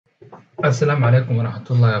السلام عليكم ورحمة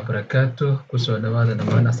الله وبركاته كسو دوادا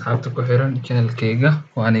دمان أصحابتا كحيران channel كيغا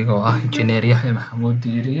وانيغو engineer يحيى محمود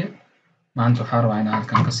ديرية maanta waxaan rabaa inaan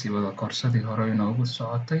halkan kasii wado koorsadii hore inoogu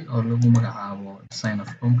socotay oo lagu magacaabo design of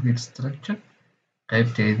concrete structure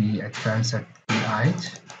qaybteedii advanced ahayd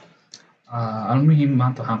almuhim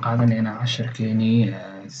maanta waxaan qaadanaynaa casharkeenii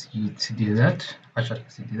sideedaad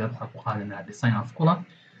waxaan ku qaadanaynaa design of column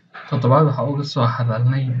toddobaad waxaa uga soo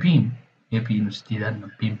hadalnay beam maybe inuu sideedaadna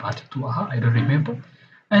beam part 2 ahaa I don't remember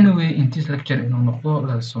anyway in this lecture inuu noqdo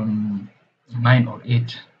lesson 9 or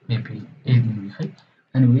 8 maybe 8 inuu yahay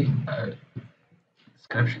anyway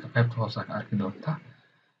description qaybta hoose ka arki doontaa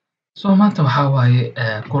so maanta waxaa waaye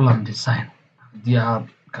column design haddii aad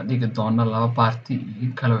ka dhigi doono laba party iyo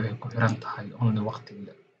kale waxay ku xiran tahay only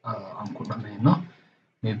waqtiga aan ku dhameyno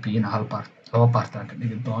maybe in hal part laba part aan ka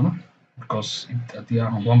dhigi doono because haddii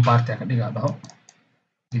aan one part ka dhigaa dhaho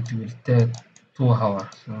it will take 2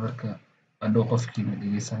 hours marka hadhow qofkiina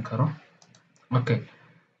dhegeysan karo okay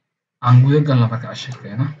aan guda galno marka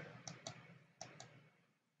casharkeena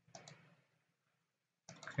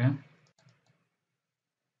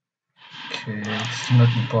Okay, it's not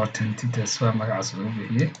important. That's why my guys over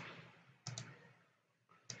here.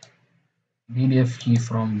 PDF key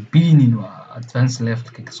from beginning advanced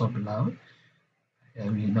left kick so below.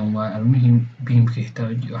 We know why المهم beam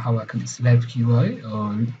كيحتاج حوا كان slab key واي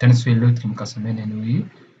أو تنسوي load كم كسمين anyway.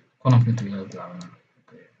 كلهم كنتوا يلعبون.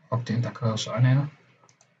 حطي أنت كلاش عنينا.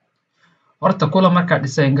 horta kula marka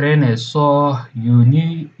design gareynayso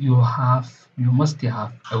you must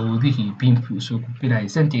have awoodihii beamkii usoo gudbinayay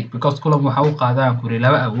centig because column waxa uu qaadaa kuri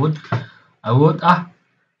laba awood ah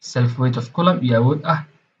self weight of column iyo awood ah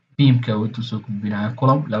beamka awood usoo gudbinaya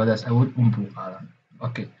column labadaas awood buu qaadaa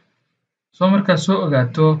okay so marka soo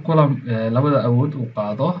ogaato column labada awood uu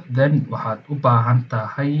qaado then waxaad u baahan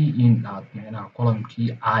tahay in aad macnaha columnkii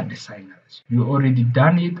aad designayso you already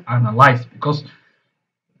done it analyze because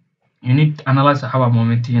you need to analyze how a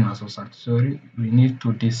moment in associate. Sorry, we need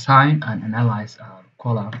to design and analyze our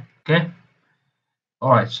column. Okay.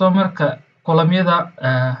 All right. So marka column-yada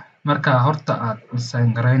marka horta aad design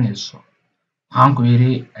gareynayso waxaan ku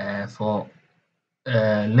yiri for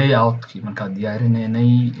layout-ki marka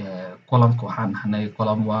diyaarinaynay column-ka waxaan nahnay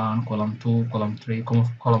column 1, column 2, column 3,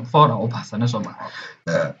 column 4 oo baxsanay soo ma.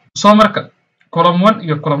 So marka column 1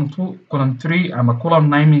 iyo column 2, column 3 ama column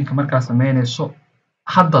 9 marka sameynayso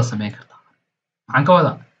hadda sameyn kartaa waxaan ka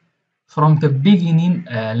wadaa from the beginning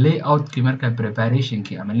layout-kii marka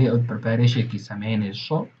preparationkii ama layout preparationkii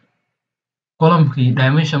sameynayso column-kii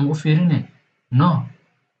dimension u fiirinay no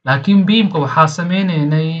laakiin beamka waxaa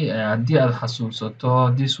sameynaynay haddii aad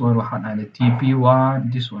xasuusato this one waxaan aanay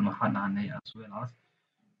TP1 this one waxaan aanay as well as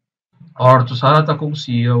or tusaalada kugu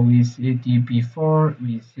siiyo we say TP4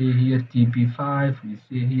 we say here TP5 we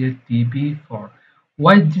say here TP4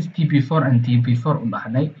 why this TP4 and TP4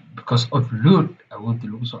 undahnay because of load awood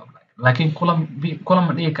lagu soo apply laakiin column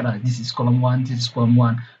ma dhigi karaa this is column 1 this is column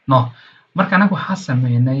 1 no marka anagu waxa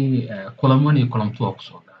sameeynay column 1 iyo column 2 oo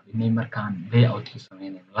soo gaabinay markaan layout ki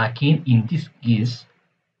sameeynay laakiin in this case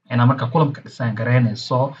ina marka column ka design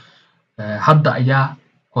gareynayso hadda ayaa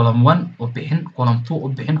column 1 oo bixin column 2 oo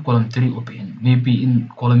bixin column 3 oo bixin maybe in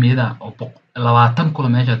column-yada oo 20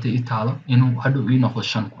 column meesha ay taalo inuu hadhow ii noqdo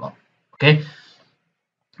 5 column okay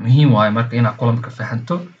muhiim waaye marka inaad column-ka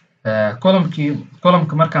fahanto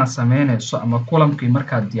column-ka markaan sameynayso ama column-kii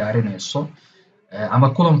markaad diyaarinayso ama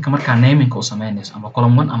column-ka markaa naming u sameynayso ama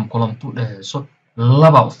column 1 ama column 2 dhehayso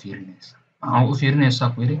laba u fiirinaysa waxaan u fiirinaysaa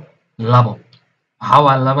ku yiri labo waxa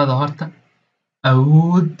waa labada horta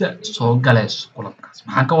awoodda soo galayso column-kaas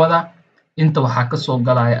maxaan ka wadaa inta waxaa ka soo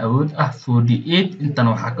galaya awood ah 48 intana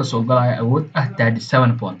waxaa ka soo galaya awood ah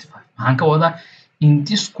 37.5 maxaan ka wadaa in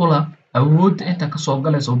this column awoodda inta ka soo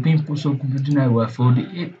galayso beamku soo gudbinayo waa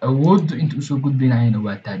 48 awoodda inta uu soo gudbinayna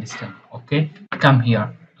waa 37 okay come here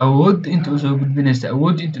awoodda inta uu soo gudbinaysa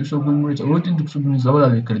awoodda inta uu soo gudbinaysa awoodda inta uu soo gudbinaysa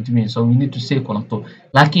labadaas way kala duwan so we need to say column 2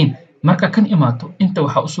 laakiin marka kan imaato inta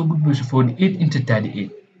waxa uu soo gudbinaysa 48 into 38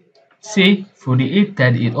 say 48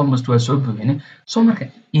 38 almost waa soo buuxinay so marka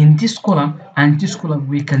in this column and this column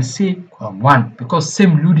we can say column 1 because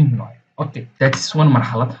same loading line okay that is one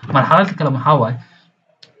marxalad kale maxaa waaye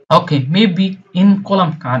okay maybe in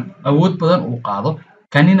column kan awood badan uu qaado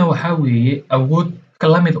kanina waxa weeye awood ka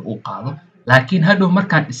lamid uu qaado laakiin hadhow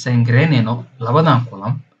markaan design gareynayno labadan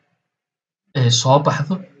column soo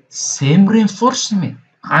baxdo same reinforcement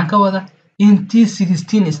maxaan ka wada in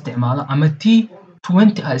T16 isticmaalo ama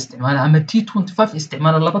T20 isticmaalo ama T25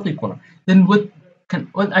 isticmaalo labadii column then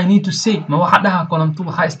what I need to say ma waxa dhaha column 2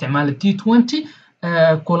 waxa isticmaala T20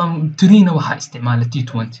 column 3 na waxa isticmaala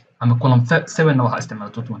T20 ama column 7 na waxaa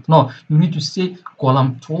isticmaala 220. No, you need to say column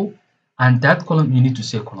 2 and that column you need to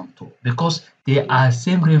say column 2 because they are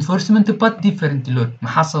same reinforcement but different load.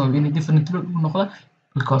 maxaa sababa inay different load u noqda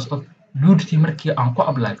because of loadkii markii aan ku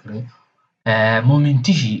apply garay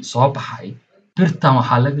momentihii soo baxay birtan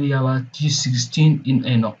waxaa laga yaabaa T16 in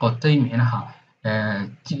ay noqotay micnaha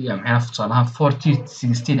micnaha tusaale ahaan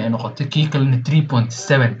 4T16 ay noqotay kii kalena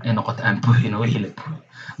 3.7 ay noqotay aan buuxin wixii la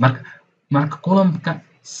buuxiyey marka columnka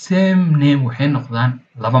same name waxay noqdaan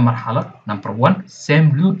laba marxalad. Number 1 same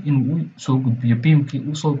load inuu soo gudbiyo beamkii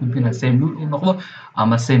uu soo gudbinayo same load uu noqdo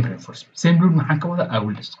ama same reinforcement. Same load maxaan ka wada I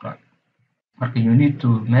will describe. Marka you need to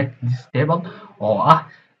make this table oo ah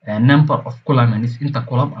number of columns inta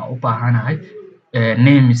column aan u baahanahay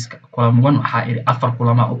nameska column 1 waxaa iri 4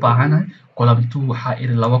 column aan u baahanahay, column 2 waxaa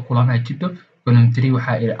iri 2 column aa jirto, column 3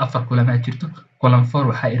 waxaa iri 4 column aa jirto, column 4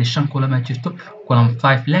 waxaa iri 5 column aa jirto, column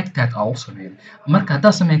 5 like that aa u sameeyo. marka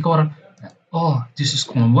haddaa sameeyo ka waran this is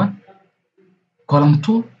column 1 column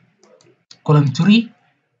 2 column 3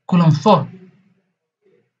 column 4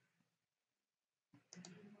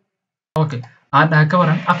 okay aan dhaha ka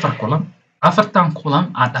waran 4 column afartan column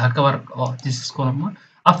aan dhaha ka waran this is column 1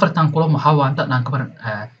 afartan column waxaa waa dhan ka waran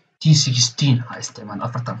T16 ha isticmaal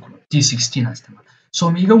afartan column T16 ha isticmaal. So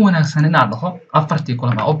miiga wanaagsan inaan dhaho afartii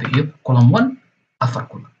column aan u bixiyo column 1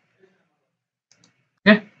 4 column.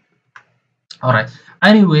 Okay, alright,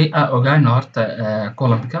 anyway ogaano horta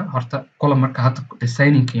column marka hadda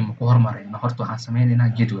designing-kii ma ku hormarayno horta waxaan sameynaynaa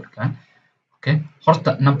jadwalkan. Okay, horta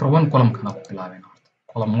number 1 column kana ku bilaabeyna horta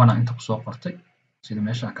column 1 inta ku soo qortay sida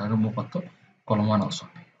meesha kaaga muuqato column 1 oo soo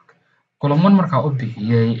bixiyay. Column 1 marka u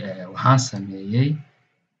bixiyay waxaan sameeyay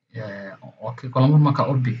okay column 1 marka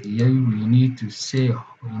u bixiyay we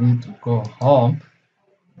need to go home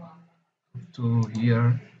to here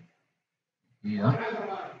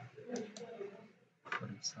for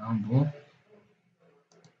example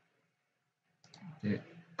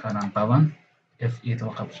kanan qaban F8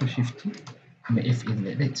 la qabso shift ama F8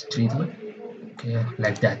 la dhig straight way. Okay,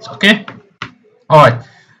 like that. Okay,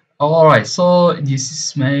 all right, so this is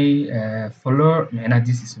my floor,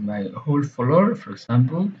 this is my whole floor. For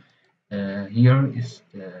example here is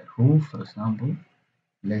the roof. For example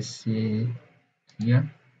let's say here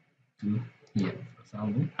to here for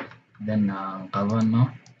example, then qabano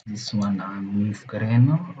this one move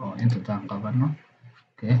gareyno oo inta taan qabano.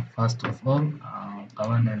 Okay, first of all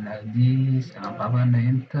qabana like this qabana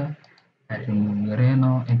inta remove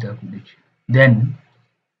gareyno inta ku dhig. Then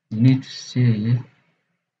you need to say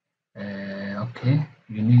okay,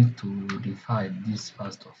 you need to divide this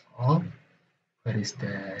first of all. Where is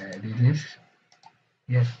the relief?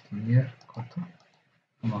 Yes, here, cotton.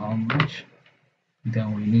 How much?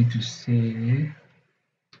 Then we need to say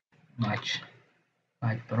match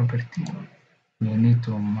property. We need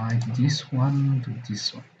to match this one to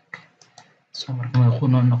this one. Okay. So marka waxuu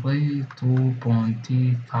noqday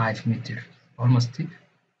 2.5 meter, almost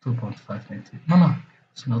 2.5 meter. No,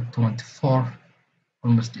 it's not 24,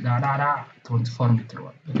 almost 24 meter.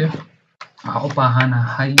 Okay, waxaa u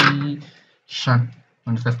baahanahay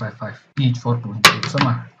 25 by 5 each 4.8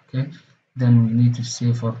 sama. Okay, then we need to say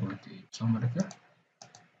 4.8 so marka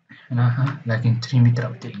laakiin 3 meter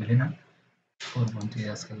aan tixgelina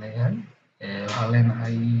 4.8 aska leeyahay waxaa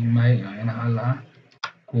leenahay may inaha la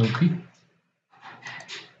copy.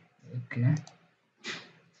 Okay,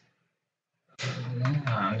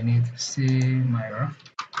 we need to say mirror,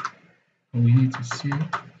 we need to say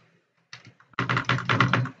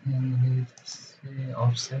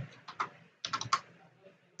offset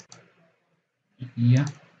here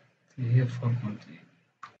to here 4.8.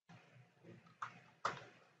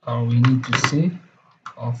 We need to say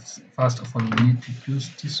first of all we need to choose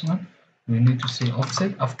this one. We need to say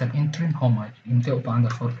offset after entering how much intee u baahan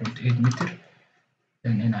 4.8 meter.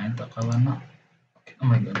 Then inaan inta qabano. Okay, oh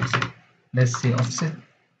my goodness, let's say offset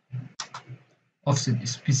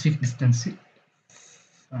is specific distance.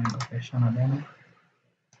 Find operational data.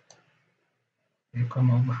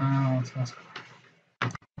 Come on,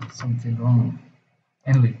 something wrong.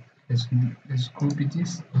 Anyway, let's copy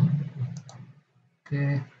this.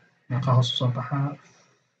 Okay, meeqa hoos soo baxa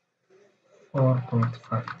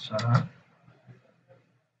 4.5 shara.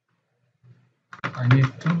 I need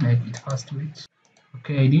to make it fast with.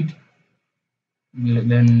 Okay, I did.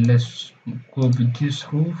 Then let's copy this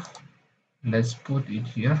roof. Let's put it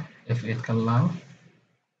here. F8 kalao.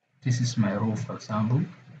 This is my roof, for example.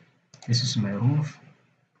 This is my roof.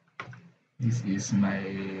 This is my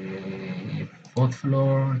 4th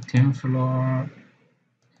floor, 10th floor,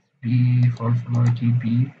 B, 4th floor,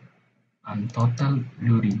 GB, and total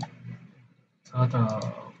loading.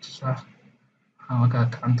 markaa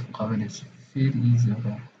gacanta ku qabanayso very easy.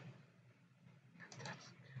 Okay.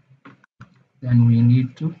 Then we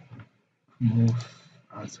need to move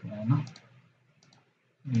as well.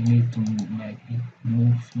 We need to make it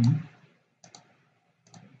move in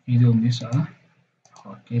video misala.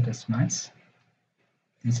 Okay, that's nice.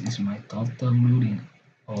 This is my total loading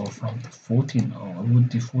or from the 14 or would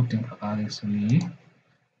the 14 qaadayso weeye.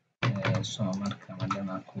 So marka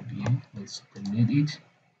madama copy, let's delete it.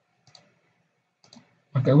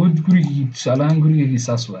 Marka awood gurigii tusaalahaan gurigii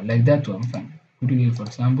saas waa like that one fine. Gurigii for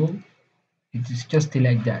example it is just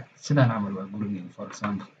like that. Sidaan camal waa gurigii for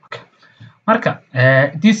example. Okay. Marka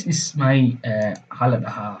this is my waxaa la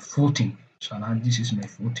dhahaa 14. Tusaalahaan this is my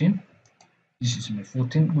 14. This is my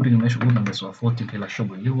 14. Guriga meesha ugu dambeysa waa 14 la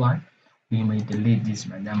shubayo waay. We may delete this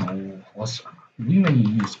maadaama uu hoos we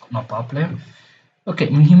may use no problem. Okay,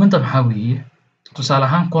 muhiimadda maxaa weeye tusaale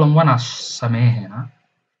ahaan column 1 aan sameeynaa.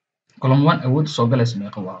 Column 1 awood soo galaysa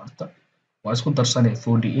meeqa waa horta waa isku darsanay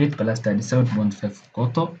 48 plus 37.5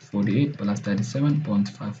 koto 48 plus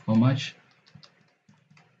 37.5 how much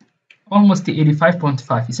almost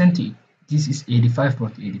 85.5 isn't it? This is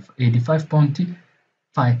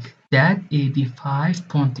 85.5. That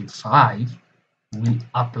 85.5 will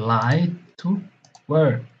apply to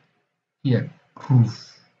where here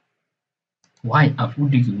roof. Why are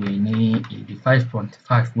we doing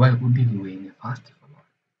 85.5? Why are we doing fast?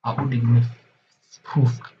 Are we doing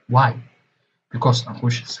proof? Why? Because I'm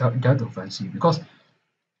pushing that offensive. Because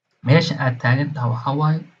meesha aad taagan tahay waxa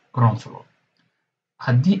waaye ground floor.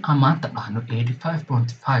 Haddii aan maanta dhahno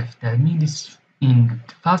 85.5, that means in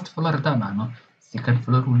first floor haddaan dhahno second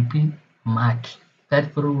floor will be much, third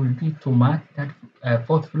floor will be too much, that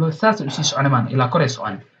fourth floor saas u sii soconi maan ilaa kor ay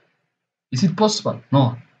soconi. Is it possible?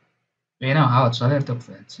 No. Meena waxaa waad tusaale yarta ku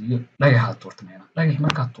fahansiiyo dhagaxaad tuurto meena dhagax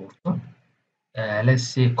markaad tuurto let's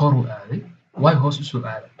say kor u aaday way hoos u soo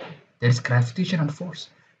aaday. There is gravitational force.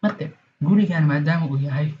 Marka gurigan maadaama uu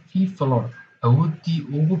yahay fifth floor awoodii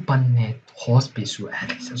ugu badneed hoos bay soo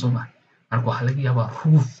aadaysaa soo ma marka waxaa laga yaabaa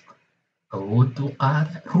roof awooddu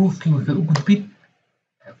qaada roofkii wuxuu u gudbin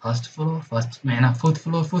first floor macnaha fourth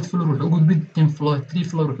floor wuxuu u gudbin 10th floor 3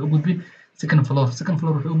 floor wuxuu u gudbin second floor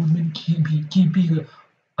wuxuu u gudbin kb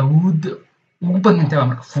awoodda ugu badneed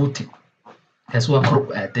marka 40 taas waa kor u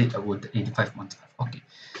aaday awoodda 85.5. Okay,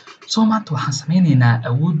 so maanta waxaan sameynaynaa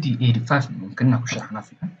awooddii 85 mumkin ku sharaxnaa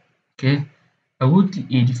fiican. Okay, awoodii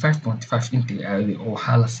 85.5 intii aaday oo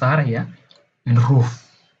waxaa la saarayaa in roof.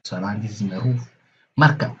 Tusaalahaan this is my roof.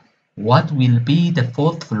 Marka what will be the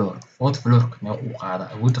fourth floor? Fourth floor meeqa uu qaada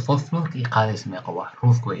awoodda fourth floor ka qaadaysa meeqa waa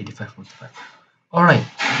roofka waa 85.5. Alright,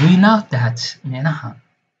 we know that macnaha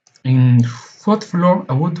in fourth floor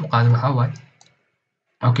awooddu qaada waxaa waaye.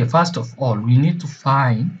 Okay, first of all we need to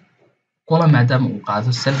find column maadaama uu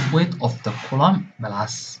qaado self weight of the column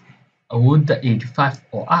plus awoodda 85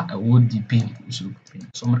 oo ah awooddii beamka usoo gudbin.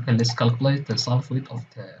 So marka let's calculate the self weight of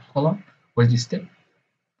the column. What is that?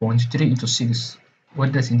 0.3 into 6.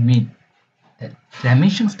 What does it mean? The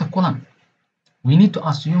dimension of the column. We need to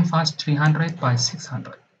assume first 300 by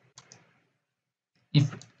 600.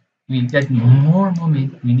 If we get more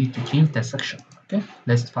moment, we need to change the section. Okay,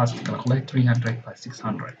 let's first calculate 300 by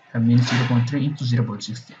 600. That means 0.3 into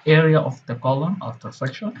 0.6. The area of the column after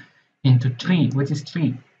section into 3. What is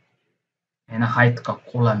 3? And a height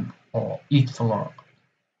column or each floor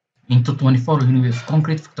into 24 units of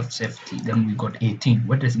concrete factor of safety. Then we got 18.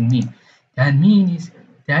 What does it mean? That means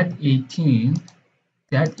that 18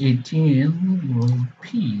 will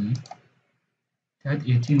be that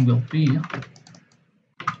 18 will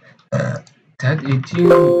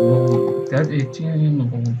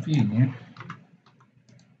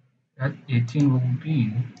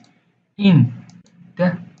be in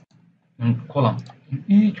the column. In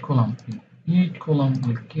each column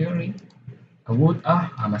will carry awood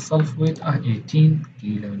ama self weight 18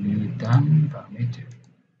 kilonewton per meter.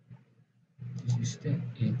 This is the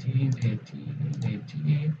 18,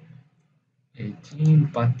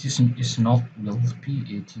 but this is not will be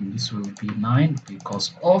 18. This will be 9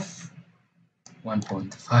 because of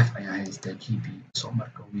 1.5 is the GB. So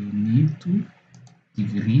marka we need to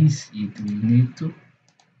decrease it. We need to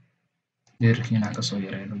dhererkiina kasoo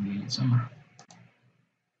yareeyo weeye sama.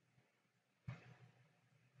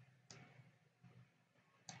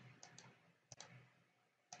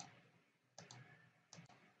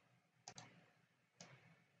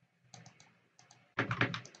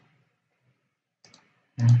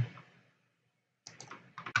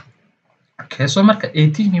 Okay, so marka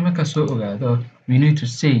 18 marka soo ogaado we need to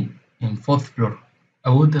say in fourth floor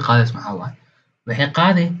awoodda qaadays maxaa waaye waxay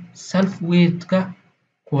qaaday self weight ka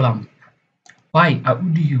column why are u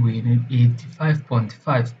dhigi weyneen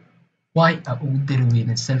 85.5 why are ugu dari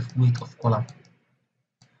weyneen self weight of column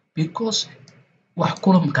because wax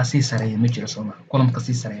column ka sii sareeya ma jiro soo maaha column ka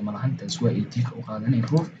sii sareeya ma lahan taas waa 18 ka u qaadanay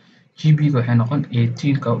roof gb ga waxay noqon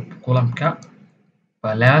 18 ka column ka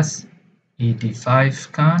plus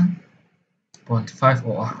 85 kan 0.5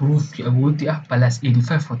 oo ah roofki awoodii ah plus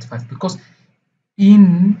 85.5 because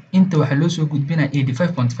inta waxa loo soo gudbinaa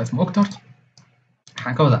 85.5 ma ogta horta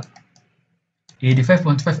waxaan ka wadaa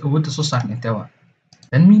 85.5 awoodda soo saaran intee waa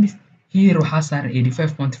that means here waxaa saaran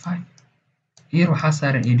 85.5 here waxaa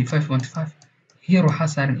saaran 85.5 here waxaa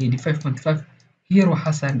saaran 85.5 here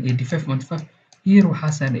waxaa saaran 85.5 here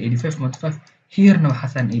waxaa saaran 85.5 herena waxaa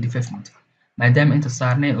saaran 85.5 maadaama inta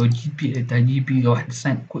saarneen oo gp ay tahay gp ga wax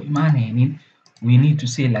design ku imaanaynin we need to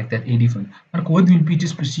say like that 85 marka what will be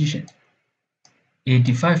this position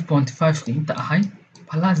 85.5 ka inta ahay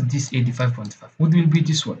plus this 85.5 what will be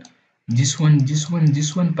this one this one this one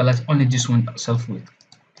this one plus only this one self weight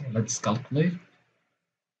okay, let's calculate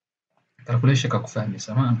calculation ka ku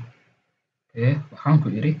fahmaysa ma okay waxaan ku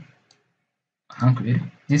iri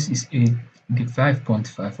this is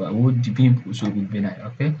 85.5 awood beam ku soo gudbinayo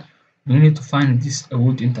okay we need to find this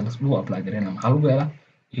awood inta lagu apply gareyna maxaa lagu helaa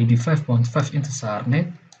 85.5 inta saarneed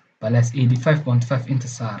plus 85.5 inta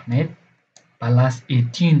saarneed plus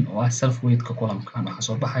 18 oo ah self weight ka column-kan waxa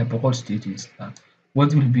soo baxay 189 what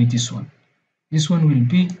will be this one will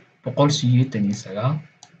be 189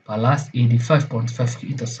 plus 85.5 ka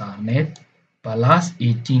inta saarneed plus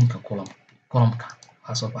 18 ka column-kan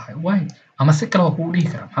waxa soo baxay why ama si kale waa kugu dhihi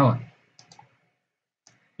karaa maxaa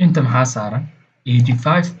inta maxaa saaran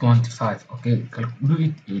 85.5 okay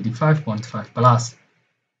calculate 85.5 plus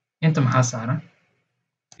inta maxaa saaran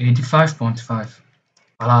 85.5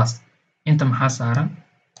 plus inta maxaa saaran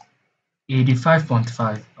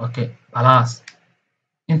 85.5 okay plus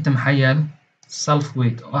inta maxaa yaalo self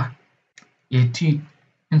weight oo ah 18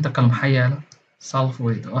 inta kale maxaa yaalo self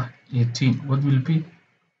weight oo ah 18 what will be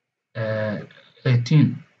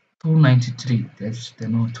 18 293 that's the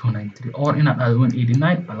no 293 or inaad aado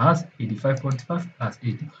 189 plus 85.5 plus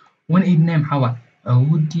 18 189 maxaa waa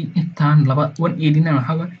awoodii intaan laba 189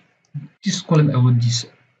 maxaa waa this column awoodiisa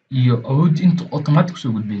iyo awoodii inta automatic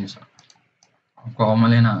soo gudbinaysa waxaan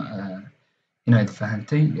umaleynaa inaad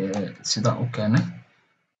fahantay sida u keenay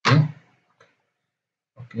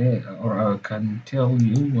okay or I can tell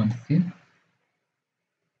you one thing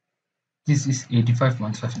this is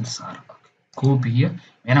 85.5 inta saaran copy here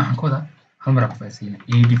macnaha waxaan ka wadaa hal mar aan ku faahfaahina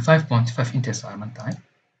 85.5 intay saaran tahay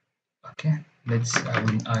okay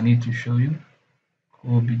I need to show you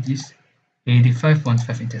copy this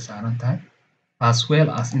 85.5 intay saaran tahay as well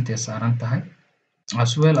as intay saaran tahay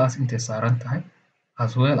as well as intay saaran tahay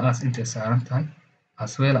as well as intay saaran tahay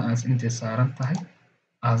as well as intay saaran tahay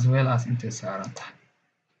as well as intay saaran tahay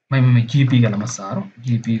ma gp ga lama saaro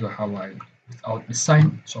gp ga waxa waaye without design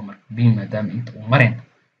soo marka beam maadaama inta uu mareen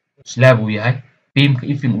slab uu yahay beamka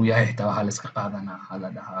ifin uu yahay xitaa waxaa la iska qaadanaa waxaa la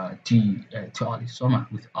dhahaa t soo ma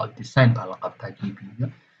without design baa la qabtaa gp ga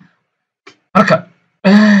marka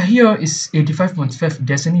here is 85.5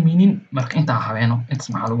 doesn't meaning marka inta habeeno intaas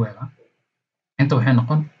maxaa lagu helaa inta waxay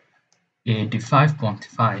noqon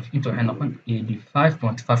 85.5 inta waxay noqon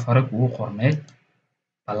 85.5 hore kugu qorneed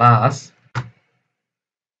plus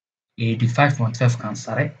 85.5 kan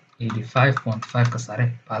sare 85.5 ka sare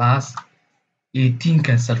plus 18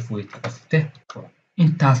 kan self weight qofte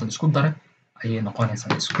intaas la isku daray ayay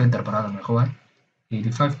noqonaysaa isku darbarada meeqa waa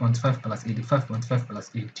 85.5 plus 85.5 plus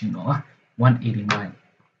 18 oo ah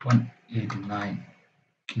 189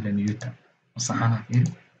 kilonewton saxana fiir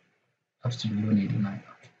absolute 189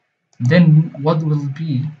 then what will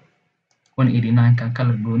be 189 kan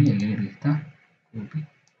kala gooni ayay reegtaa copy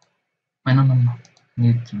no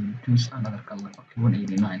need to choose another color okay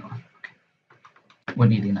 189 okay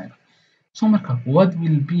 189 so marka what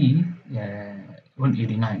will be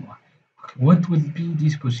 189 okay what will be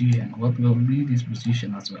this position what will be this position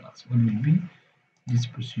as well as what will be this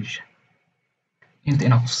position inta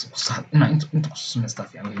ina inta ku sameystaa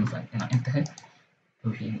fiican way fahmay ina inta hay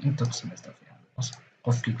wixii inta ku sameystaa fiican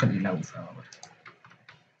qofkii kale ilaa uu fahmo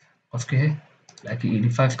qofkii laakiin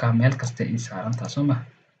 85 ka meel kasta ay saaran tahay soo ma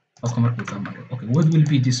qofka markuu fahmo okay what will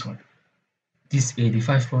be this one this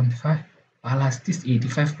 85.5 plus this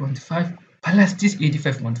 85.5 plus this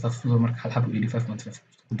 85.5 so marka hal xabo 85.5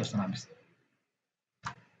 ku darsanaa bis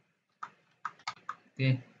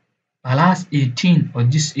okay plus 18 or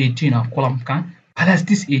this 18 of column kan plus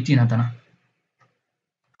this 18 hadana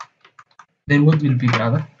then what will be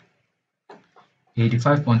brother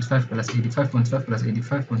 85.5 plus 85.5 plus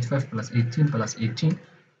 85.5 plus 18 plus 18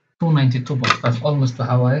 292.5 almost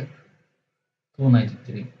waxa waaye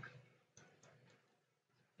 293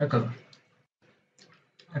 هكذا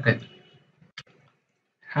okay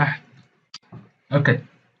ها okay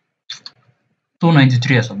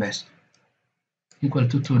 293 as base equal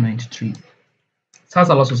to 293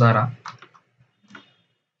 saasa la soo saaraa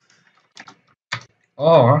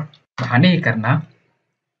or waxaan dhihi karnaa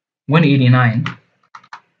 189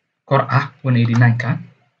 kor ah 189 ka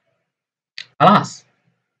plus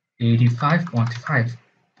 85.5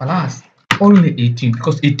 plus only 18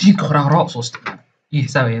 because 18 ka hore soo isticmaal ii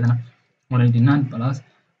xisaab ayadana 189 plus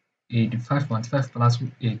 85.5 plus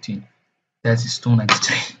 18 that is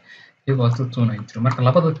 293 equal to 293 marka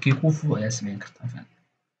labada kii ku fuu ayaa sameyn kartaa faan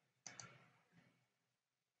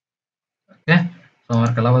okay so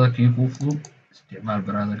marka labada kii ku fuu isticmaal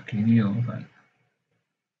brother keeniyo faan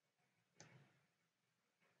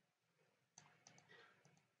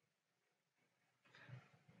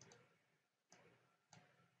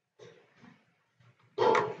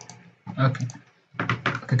okay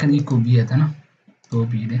kan ii koobiyadana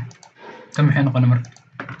koobiyade kan maxay noqon marka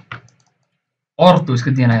orto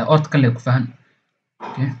iska diinaya orto kan leeyahay ku fahan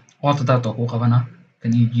okay orto data ku qabana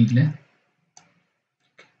kan ii jiid leh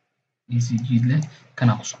ECG leh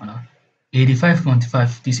kana ku socona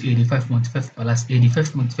 85.5 this 85.5 plus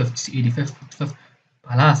 85.5 this 85.5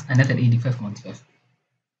 plus another 85.5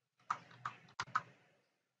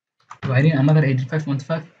 dividing another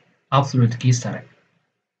 85.5 absolute key sare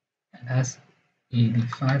and that's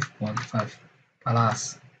 85.5 plus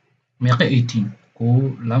meeqa 18 ko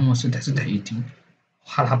lamo 3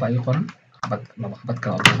 hal xaba ay qoran xabad laba xabad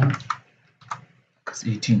kala qoran kas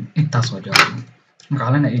 18 intaas waa jawaab marka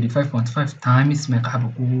calena 85.5 times meeqa xaba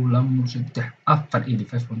ku lamo 3 afar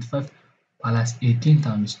 85.5 plus 18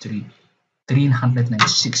 times 3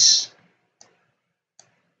 396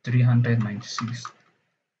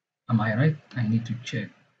 am I right? I need to check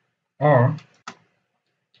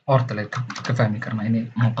or tale ka fahmi karnaa inay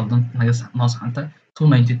muuqadan naga noo saxanta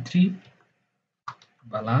 293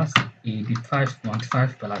 plus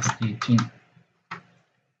 85.5 plus 18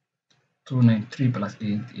 293 plus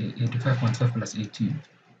 85.5 plus 18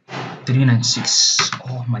 396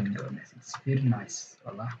 oh my goodness it's very nice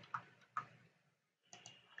wallah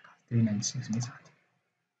 396 means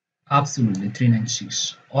absolutely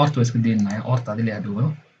 396 orto iska deynaya orto adil yaa dhawo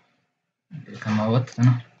kama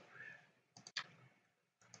wadana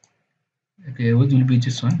okay what will be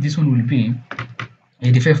this one will be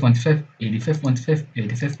 85.5 85.5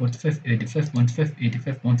 85.5 85.5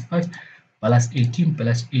 85.5 plus 18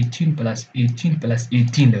 plus 18 plus 18 plus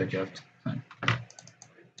 18 loo jawaabto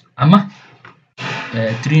ama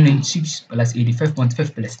 396 plus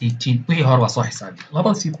 85.5 plus 18 wixii hore waa soo xisaabi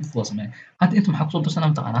labada si ku foosmay hadda inta maxaa kusoo darsanaa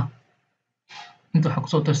mataqaanaa inta waxaa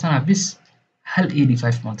kusoo darsanaa bis hal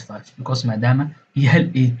 85.5 because maadaama iyo hal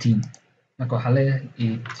 18 marka waxaa leeyahay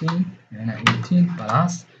 18 yana 18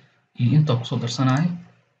 plus iyo inta kusoo darsanayo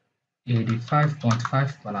 85.5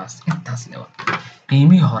 plus intaas lewa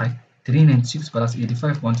qiimihii hore 396 plus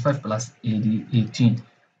 85.5 plus 18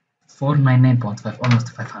 499.5 almost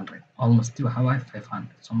 500 almost waxa waaye 500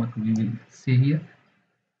 so marka we will say here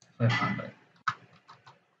 500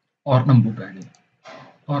 or dhan buu baahnay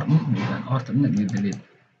or dhan buu baahnay or dhan laga delete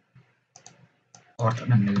or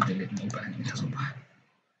dhan laga delete ma u baahnay intaas u baahan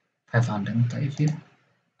 500 inta ay fiir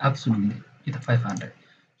absolutely it's 500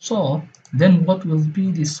 so then what will be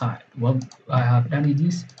this side what I have done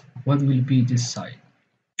is what will be this side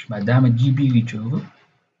maadaama GB gi joogo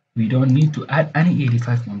we don't need to add any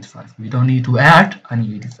 85.5 we don't need to add any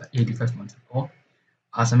 85.5 oh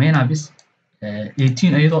waxaa sameynaa bis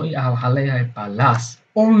 18 ayadoo i ah waxaa leeyahay plus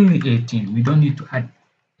only 18 we don't need to add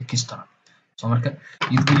extra so marka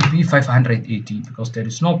it will be 518 because there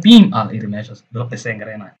is no beam al measures loo qisayn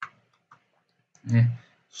garaynayo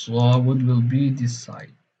so what will be this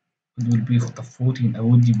side it will be the 14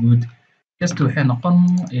 awoodi guud kasta waxay noqon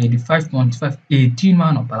 85.5 18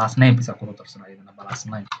 maano plus 9 bisa ku darsanayna plus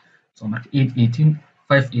 9 so marka 818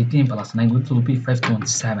 518 plus 9 which will be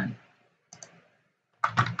 5.7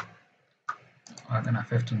 agana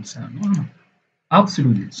 5.7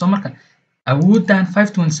 absolutely so marka awoodan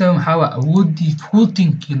 5.7 waxa waa awoodii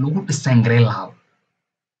footinkii lagu dhisan garay lahaa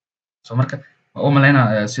so marka oo maleena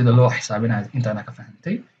sida loo xisaabinayo intaana ka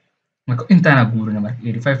fahantay marka intaana guurina marka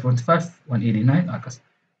 85.5 189 akas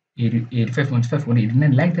 85.5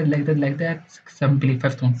 189 like that simply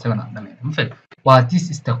 5.7 dhameen ma fahad waa this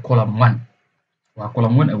is the column 1 waa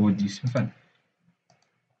column 1 awoodiis ma fahad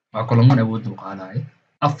waa column 1 awood uu qaadayo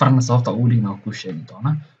afarna sababta ugu dhigna ku sheegi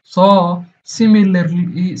doona so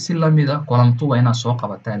similarly si lamida column 2 waa inaad soo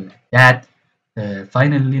qabataan that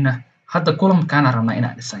finally na hadda column kana rabnaa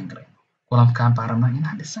inaad design garayno column kan baa rabnaa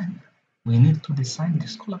inaad design we need to design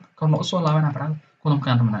this column. Kan usoo laabana brother.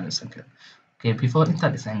 Column-kan rabnaa design karin. Okay, before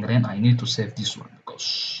intaan design gareyn, I need to save this one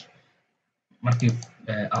because markii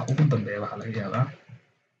ugu dambeeya waxaa laga yaabaa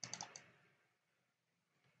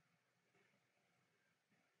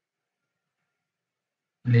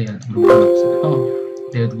layout group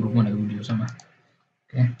layout group 1 lagu dhigo sama.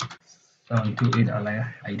 Okay, 728 aa laga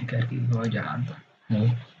ID cardkayga waa jaracanta.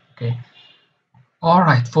 Okay. All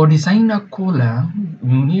right, for design a column,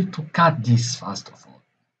 you need to cut this first of all.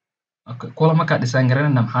 Okay, column markaa design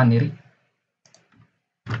gareynayna maxaa niri?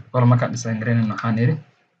 Column markaa design gareynayna maxaa niri?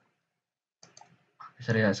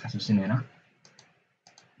 Shariicaas xasuusinayna.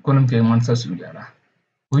 Column-kayga maanta saas u yaalaa.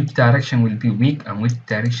 Which direction will be weak and which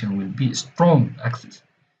direction will be strong axis?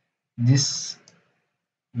 This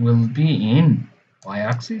will be in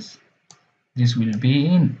y-axis. This will be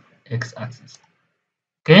in x-axis.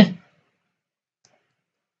 Okay?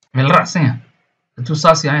 Meel raacsan yahay. Hadduu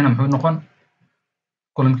saas yahayna muxuu noqon?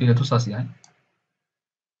 Column-kayga hadduu saas yahay.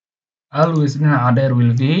 Always dhinaca dheer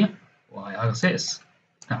will be y-axis.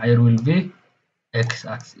 Dhinaca yar will be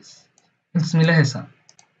x-axis. Intaas ma ilahaysaa?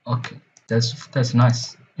 Okay, that's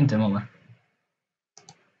nice. Inta ma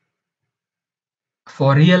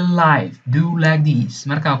for real life, do like this.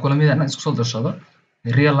 Markaan kulamada dhan isku soo darshado,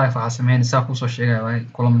 real life waxaa sameynaysaa kusoo sheegaya waay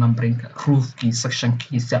column numbering-ka, roofkii,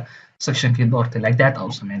 sectionkii doortay, like that aa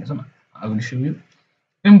u sameynaysa. I will show you.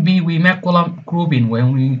 In B, we make column grouping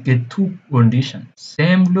when we get two conditions.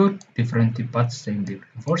 Same load, different paths, same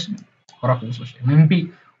reinforcement. Horaa kugu soo sheegay. In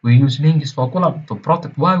B, we use links for column to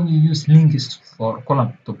protect. Why we use links for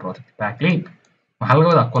column to protect backlink? Waxaa laga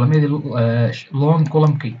wadaa columnadii long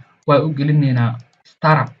columnkii waa u gelinaynaa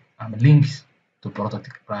startup ama links to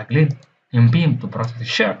protect backlink and beam to protect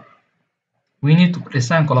share. We need to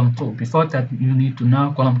design column 2. Before that, you need to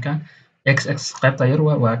know column can x-axis qaybta yar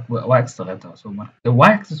waa x qaybta. So the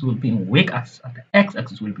y-axis will be in weak axis and the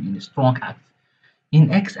x-axis will be in strong axis.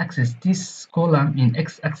 In x-axis, this column in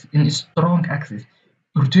x-axis in strong axis.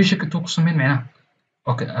 Rotation ka tuu ku sameyn macnaha.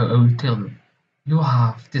 Okay, I will tell you. You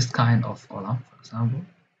have this kind of column, for example.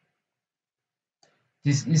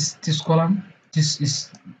 This is this column. This is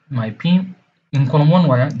my beam. In column 1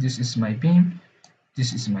 wire, this is my beam.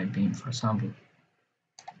 This is my beam, for example.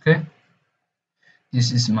 Okay.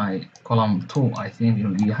 This is my column 2. I think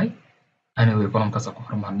inuu yahay. Anyway, column kaas ku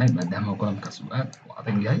hormarnay maadaama column kaas uu aad u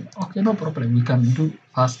adag yahay. Okay, no problem. We can do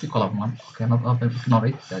first column 1. Okay, not ignore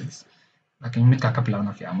it. That is. Laakiin midkaa ka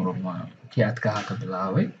bilaabna fiican mar walba kii adkaa ka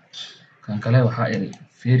bilaabay. Kan kale waxaa iri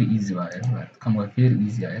very easy waa iri. Kan waa very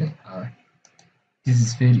easy aa iri. This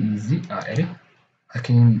is very easy aa iri.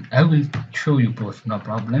 Laakiin I will show you both, no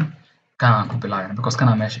problem. Kan aan ku bilaabana because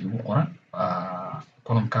kana meesha igu qoran.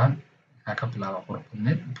 Column-kan waxaa ka bilaaba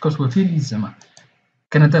qurxuneed because waa very easy ma.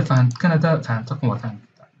 Kanada fahamta kuma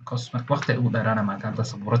fahamta because marka waqti ugu dheeraana maadaama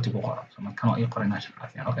sabuurati ku qoran. So marka kan waa ii qoranaa shaqo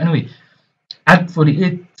fiican. Okay, anyway. Add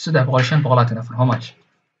 48 3,524 how much?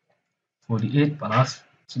 48 plus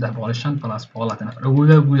 3,500 plus 424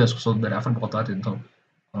 awoodaa guud isku soo daray 437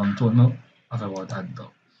 column 2 no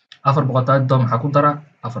 437 437 maxaa ku dara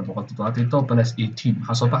 437 plus 18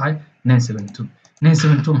 maxaa soo baxay 972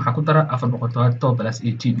 972 maxaa ku dara 437 plus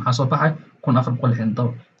 18 maxaa soo baxay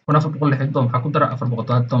 1467 1467 maxaa ku dara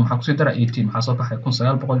 437 maxaa ku sii dara 18 maxaa soo baxay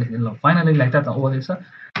 1962 finally like that all this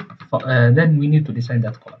then we need to design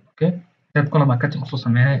that column. Okay, that column ka soo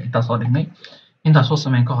sameeyay inta soo dhignay inta soo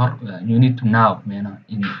sameyn ka hor you need to now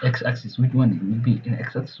in x-axis which one will be in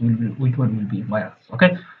x-axis which one will be in y-axis. Okay,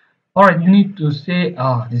 all right, you need to say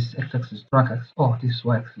this is x-axis strong axis, this is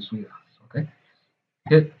y-axis weak axis.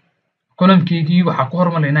 Okay, column-keygii waxaa ku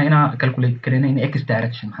hormaraynaa inaan calculate karayna in x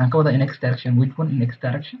direction. Maxaan ka wadaa in x direction? Which one in x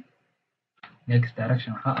direction? In x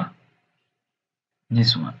direction waxaa ah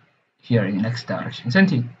this one here in x direction,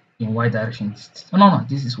 isn't it? In y direction, no,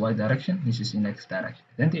 this is y direction, this is in x direction,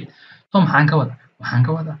 isn't it? So maxaan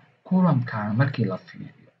ka wadaa column-kan markii la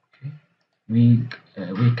fiiriyo. Okay,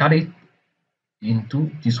 we cut it into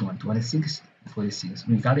this one 26 46.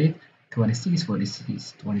 We got it 26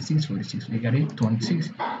 46 26 46. We got it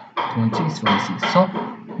 26 26 46. So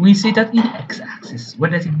we see that in x-axis.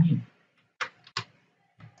 What does it mean?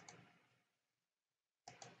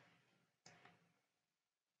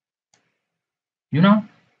 You know,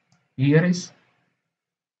 here is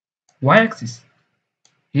y-axis,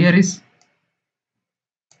 here is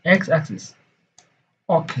x-axis.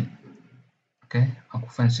 Okay, Uncle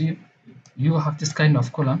Fancy, you have this kind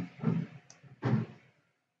of column.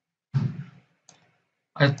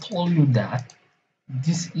 I told you that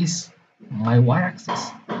this is my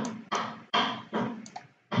y-axis,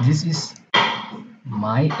 this is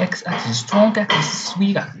my x-axis, strong axis,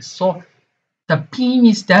 weak axis. So the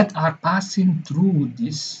beams that are passing through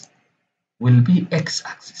this will be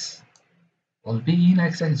x-axis. Will be in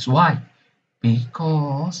x-axis. Why?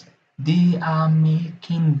 Because they are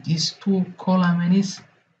making these two columns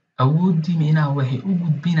awoodimina waxay u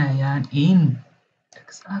gudbinayaan in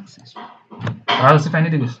x-axis. That's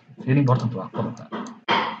very important.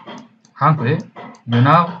 You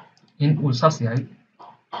know in usas yahay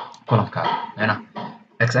column-ka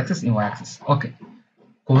x-axis in y-axis. Okay.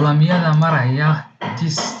 Column-yada maraya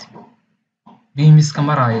this beams-ka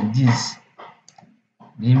maraya this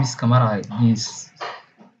beams-ka maraya this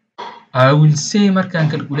I will say markaan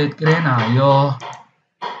calculate gareynayo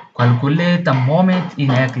calculate the moment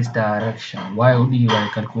in x direction. Why would you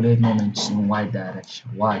calculate moments in y direction?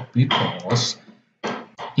 Why? Because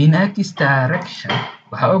in x direction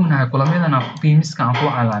waxaa ognahay kulamyadana beamska aan ku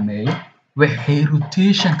calaameeyo waxay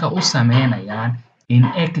rotationka u sameynayaan in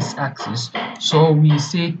x axis, so we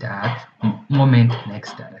say that moment in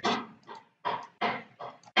x direction.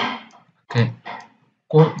 Okay,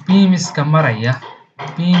 beamska maraya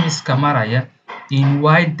in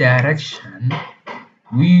y direction,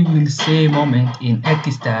 we will say moment in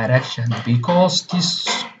x direction because this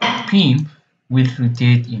beam will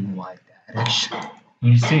rotate in y direction.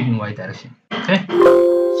 We will say in y direction. Okay,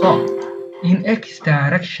 so in x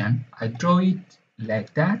direction I draw it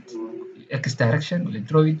like that. X direction, I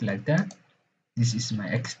draw it like that. This is my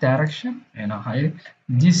x direction, and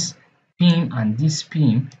this beam and this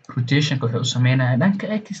beam rotation waxay u sameynayaan dhanka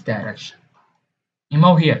x direction.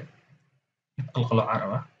 Imo here.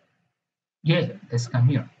 Yeah, let's come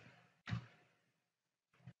here.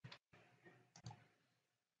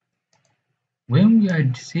 When we are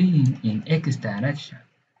saying in x direction,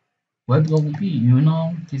 what will be? You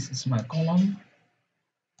know, this is my column.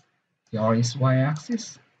 Here is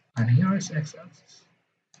y-axis, and here is x-axis.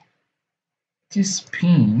 This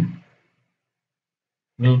beam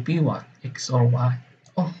will be what? X or y?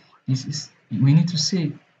 Oh, this is, we need to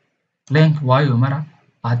say length y matter,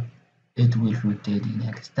 but it will rotate in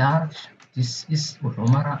x direction. This is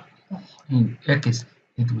matter in x,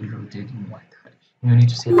 it will rotate in y direction. You need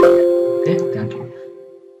to say that. Okay, thank you.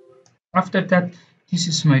 After that, this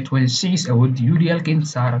is my 26 awoodii UDL-ka inta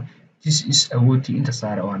saaran. This is awoodii inta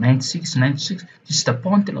saaran waa 96. This is the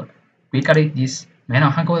point load. We cut it this. Meena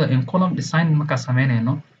waxaan ka wada in column design markaa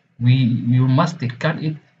sameynayno, you must cut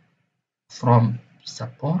it from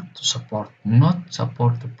support to support, not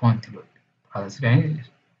support to point load.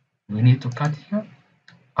 We need to cut here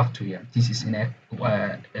up to here. This is in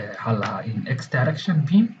x direction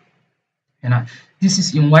beam, and this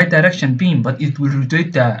is in y direction beam, but it will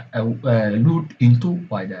rotate the load into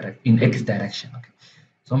y direction, in x direction. Okay,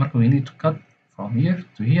 so we need to cut from here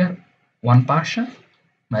to here one portion.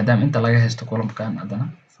 Madam inta laga haysto column-kan adana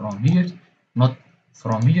from here, not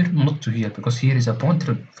from here, not to here, because here is a point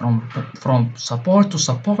from support to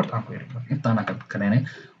support. Intaana ka kalenay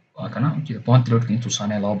kana point load intuu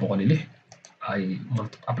saanay 206 I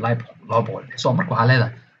apply 206. So marka waxaa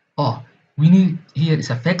leedahay we need here is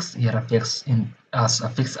a fix, here a fix in as a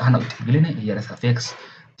fix ana u tixgelinay, here is a fix.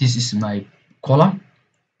 This is my column,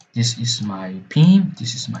 this is my beam,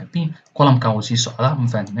 this is my beam. Column-kan wuu sii socdaa, ma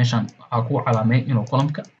fahanti meeshan waxaa ku calaamay inuu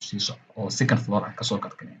column-ka sii socdo oo second floor aan kasoo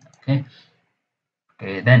kadkanayna.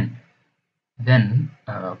 Okay, then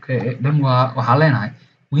waxaa leenahay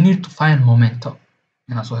we need to find momentum.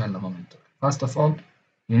 Inaan soo helno momentum. First of all,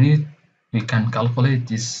 we can calculate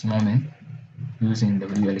this moment using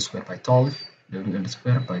WL square by 12, WL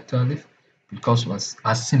square by 12, because was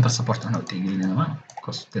as simple support ana u tixgelinayna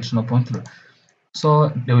because there's no point load. So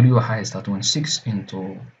W waxaa haystaa 26 into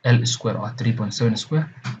L square or 3.7 square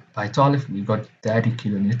by 12, we got 30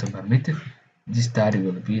 kilonewton per meter. This 30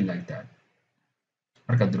 will be like that.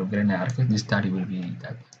 Marka drop galinaya arko, this 30 will be like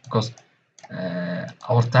that because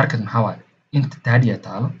our target maxaa waaye inta 30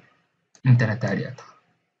 taalo, intana 30 taalo.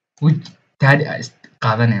 Which 30 is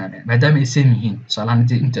qaadanayaan maadaama ay same yihiin. Tusaalahaan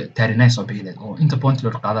inta 39 soo bixi lahayd oo inta point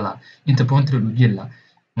load qaada lahaa, inta point load u jeli lahaa.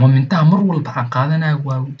 Momentaha mar walba aan qaadanaya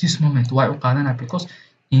waa this moment why u qaadanaya because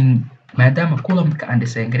in maadaama column-ka aan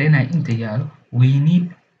design gareynayo inta yaalo, we need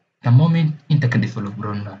the moment inta ka develop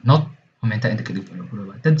garona, not momenta inta ka develop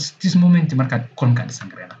garona. That's this moment markaan column-ka design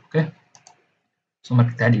gareynayo. Okay, so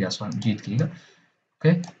marka taadigaas waa ujeedkayga.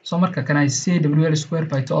 Okay, so marka can I say WL square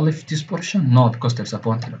by 12 this portion? No, because there's a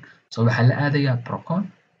point load. So waxaa la aadayaa procon,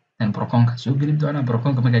 and proconka soo gelin doonaa.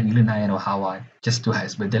 Proconka markaan gelinayana waxaa waaye just waxaa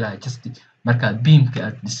isbedelaya just marka beamka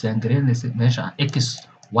aad design gareynaysa meesha x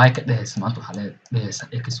y ka dhehaysa maanta waxaa la dhehaysa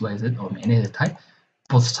x y z oo micnaheedu tahay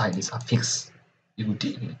both sides are fixed.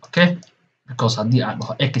 Okay, because haddii aan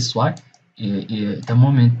dhaho x y the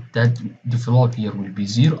moment that develop here will be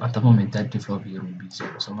 0 at the moment that develop here will be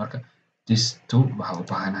 0. So marka this two waxa u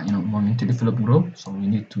baahanahay inuu moment develop row, so we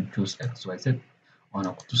need to choose xyz waana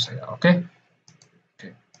ku tusaya. Okay,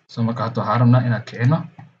 so marka hadda waxaan rabnaa inaan kicino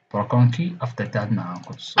proconkii after thatna aan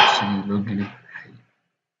ku tuso sidii loo geli.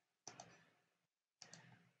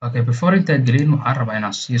 Okay, before intaan gelin waxaan rabaa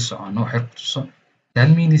inaan sii socono waxay ku tuso. That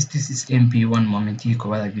means this is mp1 momentii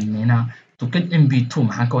koowaad aan gelinayna. To get mp2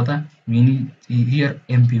 maxaan ka wadaa? We need here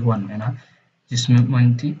mp1 macnaha this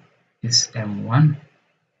moment is m1,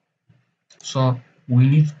 so we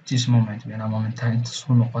need this moment macnaha momentaa inta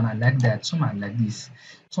soo noqonaa like that, so like this.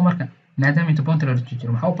 So marka maadaama inta pointer la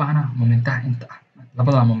jiro maxaa u baahanaa momentaa inta ah,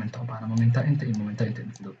 labada momentaa u baahanaa, momentaa inta iyo momentaa inta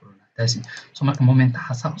develop garona taasi. So marka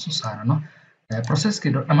momentaa saa usoo saarano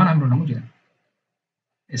processkii dhammaan amro nagu jira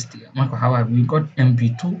marka waxaa waaye we got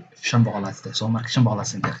mp2 500 so marka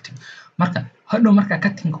 500 active. Marka hadhow marka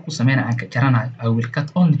cutting ku sameynaa aan ka jaranayo I will cut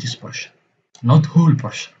only this portion, not whole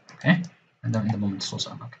portion. Okay, maadaama inta moment soo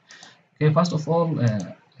saarno. Okay, first of all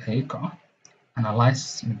hey ka analyze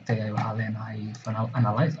midtagay waxaa leenahay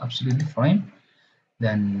analyze absolutely frame,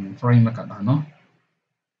 then frame marka dhahno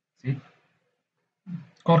see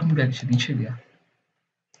korka markaa shadiya.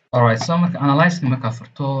 Alright, so marka analyze marka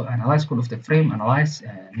furto analyze code of the frame, analyze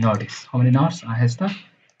nodes. How many nodes I have that?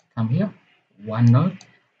 Come here, 1 node,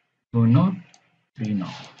 2 node, 3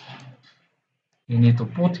 node. You need to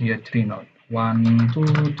put here 3 node, 1 2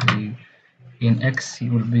 3. In x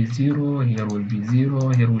here will be 0, here will be 0,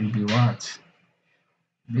 here will be what?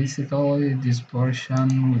 Basically this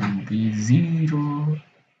portion will be 0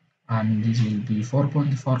 and this will be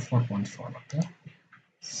 4.4 4.4. Okay,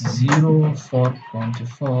 0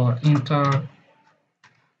 4.4 enter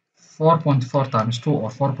 4.4 times 2 or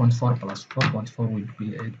 4.4 plus 4.4 will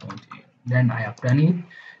be 8.8. Then I have done it.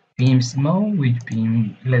 Beam small with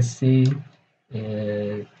beam, let's say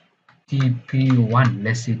TP1,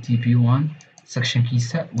 let's say TP1 section key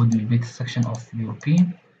set would be the section of your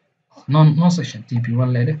beam. No section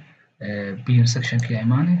TP1 later beam section key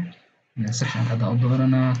imani section kada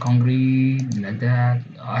odorana concrete like that.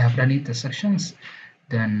 I have done it the sections.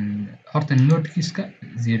 Then horta node kiska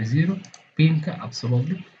 00 beam ka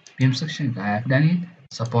absolutely beam section I have done it.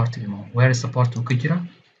 Support where support to kujira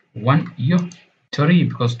 1 iyo 3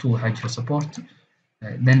 because 2 waxaa jira support.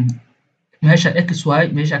 Then meesha xy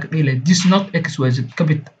meesha ka dhigay this not xyz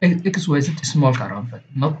xyz small ka around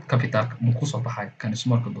not capital ku soo baxay kan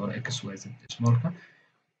small ka dooro xyz small ka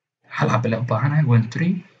hal habla u baahanahay 1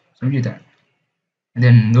 3 soo jeeda.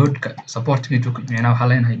 Then node ka support intu ku macnaha waxa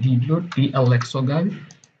leenahay d load dl soo gaabi.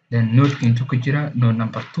 Then node intu ku jira node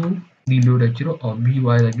number 2 d load jiro oo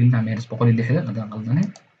by da gelina -160 hadaan qaldanay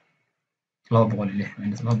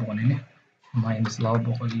 206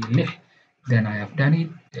 -206. Then I have done it.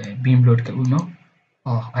 Beam load ka uno.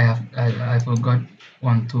 Oh, I forgot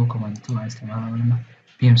 1 2,2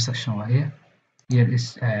 beam section right here. Here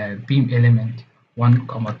is beam element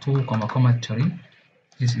 1,2,3.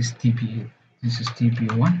 This is TP8. This is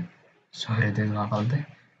TP1. Sorry, there's no qalday.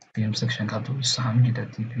 Beam section ka to saam jida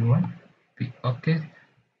TP1. Okay.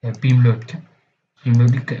 Beam load ka. Beam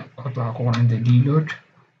load ka waxa ku qoran d load.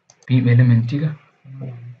 Beam element ga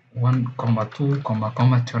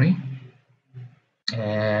 1,2,3.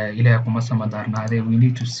 Ilaa kuma samadarnaade. We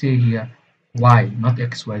need to say here y, not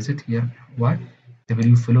xyz here. Y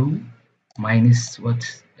w flow minus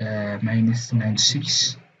what? Minus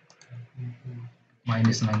 96.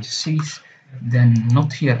 Minus 96. Then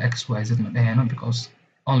not here xyz madahana because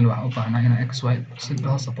only waxa u baahnaa ina xy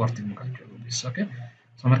sidoo supporting marka joogo this. Okay,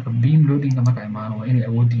 so marka beam loading marka imaano waa inay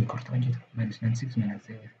awoodii korto jiro minus 96 minus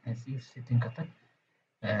 96 setting ka tag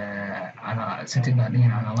ana setting baan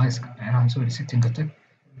dhigin analyze ana sorry setting ka tag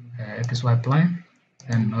xy plane.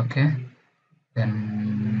 Then okay, then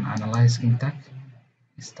analyze intact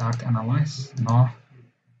start analyze no.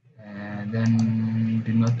 Then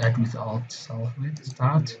do not add without self-with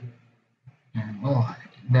start.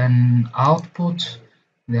 Then output,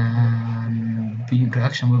 then beam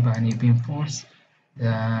reaction with any beam force.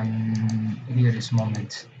 Then here is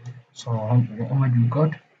moment. So how much you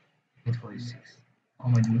got? 846. How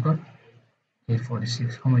much you got?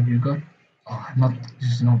 846. How much you got? Oh, not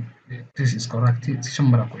this is not. This is correct. It's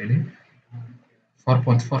 4.4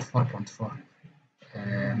 4.4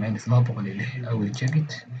 minus I will check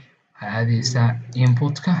it. هذه ساعة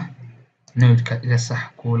input ka node ka iga sax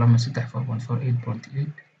kulama 3 4.4 8.8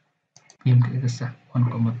 beam ka iga sax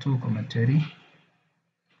 1,2,3.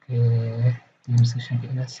 Okay, beam section ka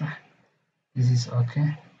iga sax this is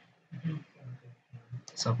okay.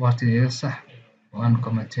 Support ka iga sax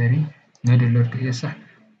 1,3 node load ka iga sax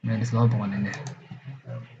minus 206.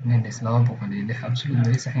 minus laba boqol iyo lix absolute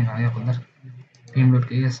way sax inaa ayaa qadar beam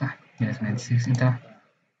loadka iga sax minus 96 inta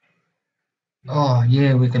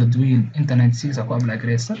yeah way kala duwan yihiin inta 96 aa ku apply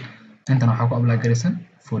gareysan intana waxaa ku apply gareysan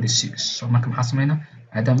 46 so marka maxaa sameynaa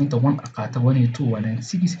maadaama inta 1 qaata 1 iyo 2 waa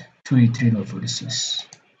 96 2 iyo 3 waa 46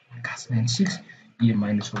 markaas 96 iyo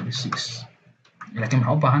minus 46 laakiin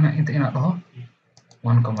waxaa u baahanaa inta inaa dhaho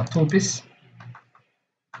 1,2 bis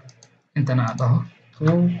intana aan dhaho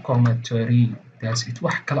 2,3 that's it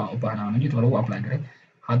wax kale aan u baahnaa mid lagu apply garay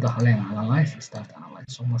hadda haleen analyze start analyze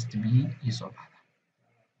so must be isoo baxda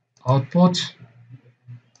output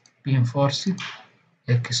beam force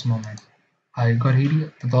x moment I got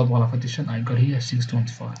here 745 I got here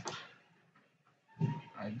 624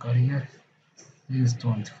 I got here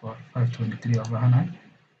 624 523 of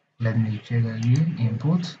let me check again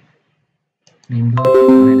input beam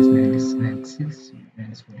load minus 96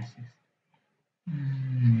 minus 46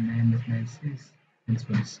 minus 96 minus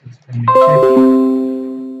 46 let me check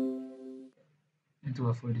into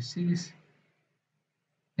a 46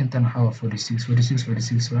 انت نحاول 46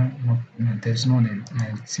 right? There's no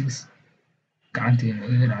 96 كعنتي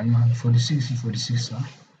غير علمها 46 صح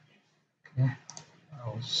okay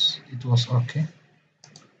it was okay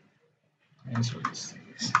minus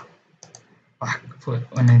 46 واحد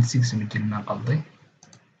 96 مجلنا قضي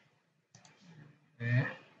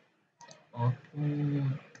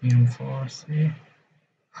beam force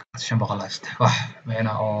عشان بقى واح بينا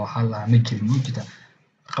أو حلا مجل موجودة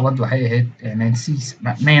قبض waxay ahayd 96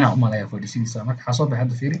 9 uma laga 46 marka xasoo baxay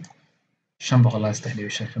fiiri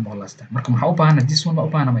 500 marka maxaa u baahanaa this one u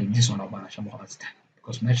baahanaa this one u baahanaa 500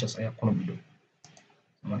 because meeshaas ayaa qolob u dhow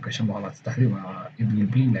marka 500 waa it will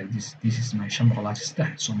be like this is my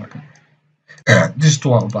 500 so marka this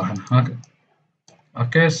two u baahanaa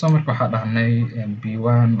okay so marka waxaa dhahnay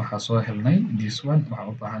mb1 waxaa soo helnay this one waxaa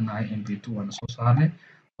u baahanahay mb2 waan soo saarnay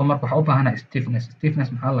marka waxaa u baahanaa stiffness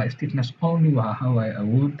maxaa la stiffness only waxa waaye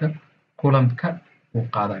awoodda kulamka uu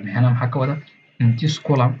qaaday maxana maxaa ka wada intis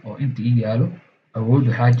kulam oo inta ii yaalo awood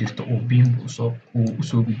waxaa jirta oo beam u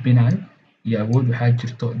soo gudbinayo iyo awood waxaa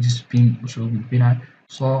jirta this beam u soo gudbinayo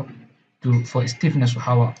so for stiffness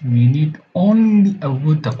waxa we need only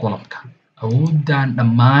awoodda kulamka awooddan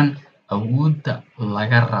dhammaan awoodda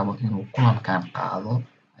laga rabo inuu kulamkan qaado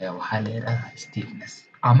ayaa waxaa la yiraahdaa stiffness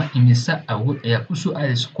ama imisa awood ayaa ku soo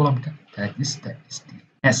aadaysa kulamka that is the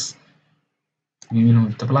stiffness we will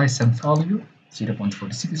multiply some value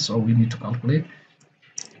 0.46 so we need to calculate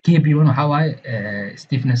kb1 waxa waaye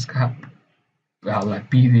stiffness ka la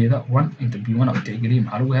b-deeda 1 into b1 oo tixgeliya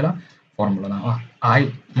maxaa lagu helaa formuladan I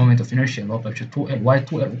moment of inertia loo qaybsho 2l y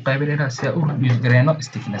 2l u qaybinayna si aan u reduce gareyno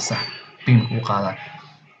stiffness ah beamka uu qaadaa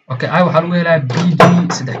okay I waxaa lagu helaa bd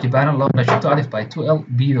 3 jibaaran loo qaybsho 2 by 2l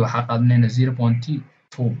b-da waxaa qaadanayna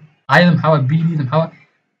 0.2 ayada maxaa waa b-da maxaa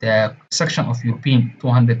the section of your beam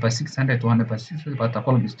 200 by 600 200 by 600 but the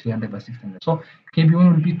column is 300 by 600 so kb1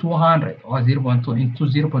 will be 200 or 0.2 into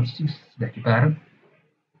 0.6 3 jibaaran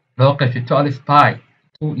loo qaybsho 2 by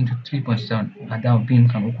 2 into 3.7 maadaama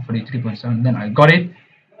beamkan uu ku fadhiyo 3.7 then I got it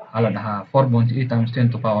waxaa la dhahaa 4.8 times 10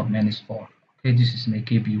 to power minus 4 okay this is my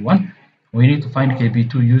kb1 we need to find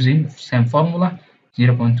kb2 using same formula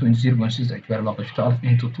 0.2 into 0.6 actually log 12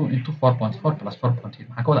 into 2 into 4.4 plus 4.8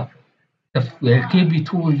 maxaa ka wada the kb2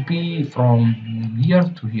 will be from here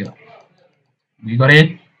to here we got it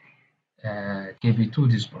kb2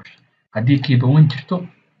 this portion haddii kb1 jirto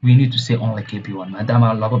we need to say only kb1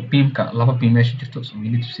 maadaama laba beam meesha jirto so we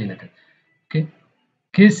need to say like that okay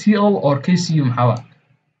kcl or kcu maxaa waa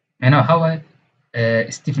macnaha waxaa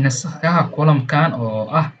waaye stiffness-ka column-kan oo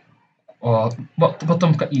ah oo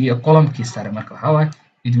bottomka iyo column-kii sare marka waxaa waaye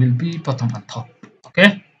it will be bottom and top okay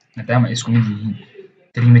maadaama ay isku mid yihiin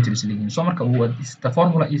 3 meters leeyihiin so marka the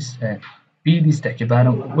formula is b is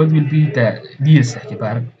jibaaran what will be the d is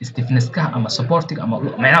jibaaran stiffness-ka ama supporting ama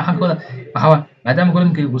macnaha waxaan ka wada waxaa waaye maadaama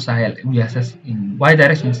column-kii uu sahayl uu yahay in y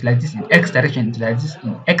direction is like this in x direction is like this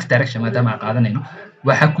in x direction maadaama aan qaadanayno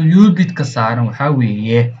waxa cubit-ka saaran waxaa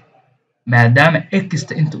weeye maadaama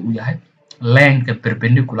x-ta inta uu yahay line-ka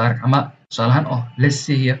perpendicular ama tusaalahaan let's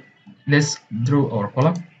say here let's draw our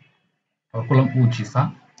column uu jifa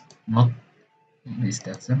not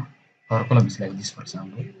istaagsan our column is like this for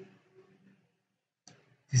example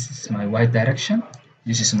this is my y direction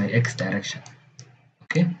this is my x direction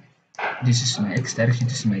okay this is my x direction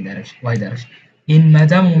this is my direction y direction in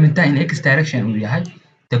maadaama momentum in x direction uu yahay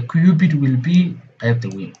the cubit will be qaybta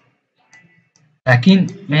weyn laakiin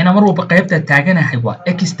macna mar walba qaybta taaganahay waa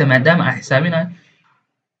x-ta maadaama aan xisaabinayo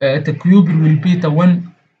the cubit will be the one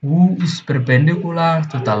who is perpendicular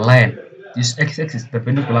to the line this x is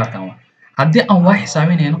perpendicular kan haddii aan y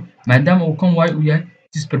xisaabinayno maadaama uu kan y u yahay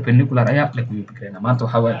this perpendicular ayaa la cube gareyna maanta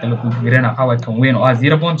waxa way la cube gareyna waxa way kan weyn oo ah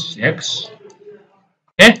 0.6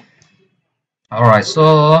 okay all right so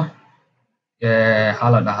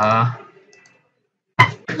hala dhahaa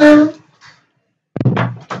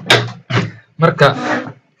marka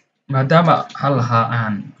maadaama hal lahaa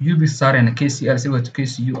aan cube saarayna KCL is equal to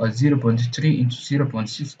KCU as 0.3 into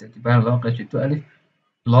 0.6 tibaan loo qeybsho alif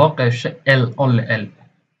loo qeybsho L only L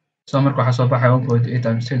so marka waxa soo baxay 1.8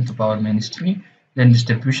 times 10 to power minus 3 then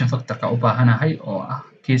distribution factor ka u baahanahay oo ah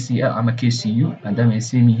KCL ama KCU maadaama ay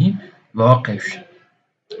same yihiin loo qeybsho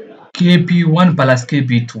KB1 plus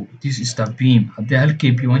KB2 this is the beam haddii hal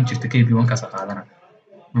KB1 jirto KB1 kaas qaadana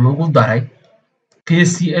lagu daray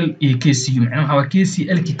KCL iyo KCU macnaheedu waxa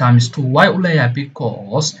KCL ki times 2 why u leeyahay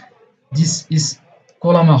because this is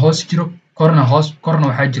column hoos jiro korna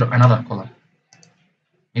waxa jiro another column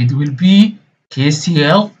it will be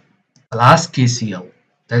KCL plus KCL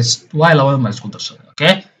that's why labada ma isku darsaday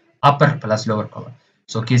okay upper plus lower column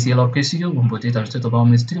so KCL or KCU 1.8 times 10 to the power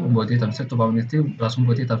minus 3 1.8 times 10 to the power minus 3 plus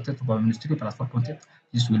 1.8 times 10 to the power minus 3 plus 4.8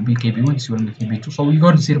 this will be KB1 this will be KB2 so we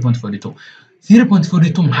got 0.42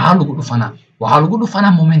 0.42 maxaa lagu dhufanaa waxaa lagu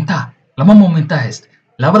dhufanaa momenta lama momenta haysta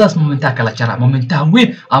labadaas momenta kala jara momenta weyn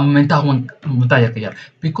ama momenta yar yar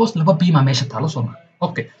because laba beam meesha taalo soo ma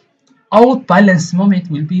okay out balance moment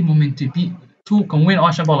will be moment B2 kan weyn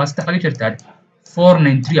oo shan boqol saddex laga jirtaa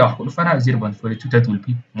 493 wax ku dhufanaa 0.42 that will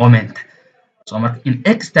be moment so in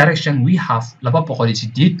x direction we have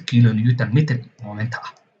 208 kilonewton meter moment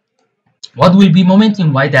what will be moment in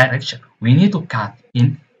y direction we need to cut in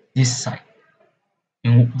this side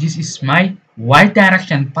this is my y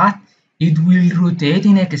direction path it will rotate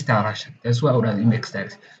in x direction that's why I in x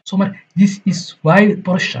direction so this is y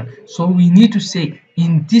portion so we need to say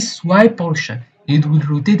in this y portion it will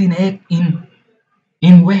rotate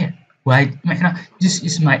in where why this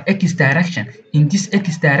is my x direction in this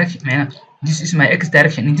x direction this is my x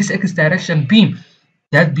direction in this x direction beam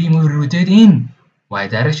that beam will rotate in y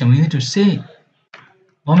direction we need to say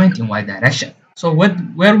moment in y direction so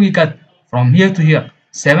where we got from here to here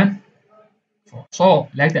 7 4 so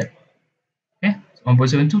like that okay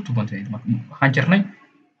 1.72 2.8 waxaan jirnay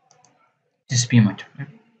this beam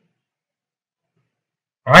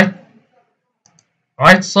all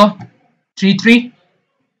right so 3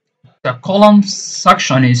 the column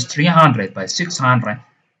section is 300 by 600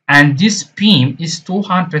 and this beam is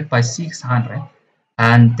 200 by 600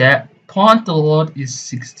 and the point load is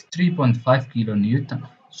 63.5 kilonewton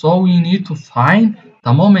so we need to find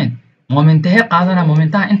the moment momentaha qaadana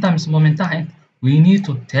momentaha inta mis momentaha we need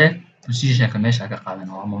to take position ka meesha ka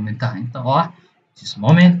qaadana waa momentaha inta oo ah this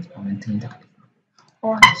moment inta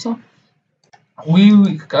alright so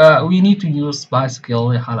we need to use Pascal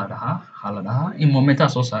haladaha in momenta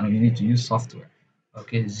soo saarno we need to use software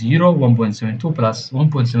okay 0 1.72 plus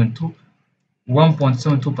 1.72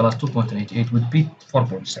 1.72 plus 2.88 would be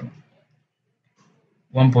 4.7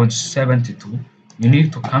 1.72 you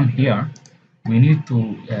need to come here we need to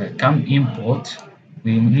come import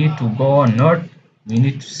we need to go north we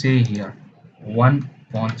need to say here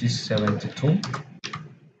 1.72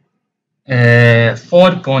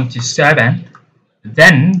 4.7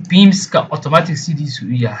 then beams ka automatic cds u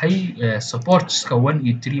yahay supports ka 1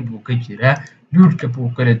 iyo 3 buu ka jiraa load ka buu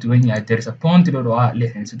kala duwan yahay there is a point load oo ah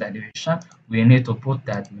 63.5 we need to put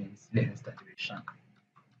that means 63.5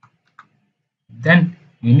 then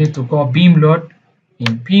we need to go beam load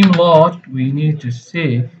in beam load we need to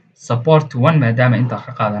say support 1 maadaama inta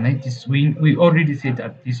ka qaadanay this we already said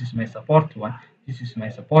that this is my support 1 this is my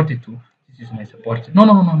support 2 this is my support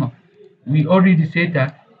no we already said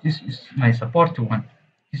that this is my support 1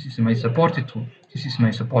 this is my support 2 this is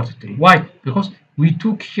my support 3 why because we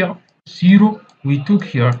took here 0 we took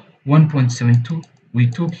here 1.72 we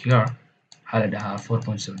took here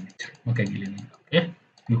 4.7 meter okay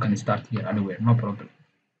you can start here anywhere no problem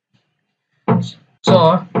so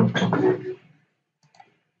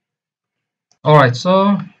alright so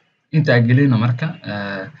inta gelina marka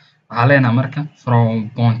waxaa leenahay marka from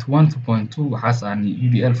point 1 to point 2 waxaa saarnay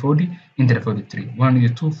UDL 40 inter 43 1 iyo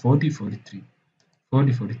 2 40 43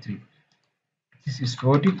 40 43 this is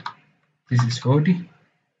 40 this is 40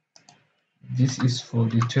 this is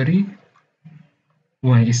 43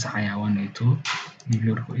 1 is higher 1 iyo 2 beam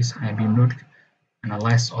load is higher beam load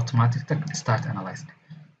analyze automatic tag start analyze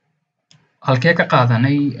halkee ka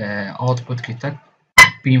qaadanay output ki tag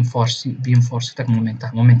beam force tag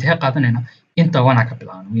momenta qaadanayna inta wana ka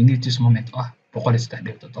bilaabno we need this moment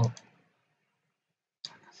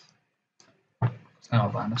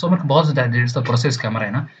 103.7 so marka 103 process ka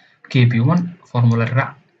marayna kp1 formula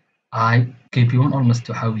raac I KP1 almost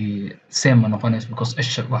waxa weeye same ma noqonayso because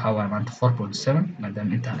isha waxa waaye maanta 4.7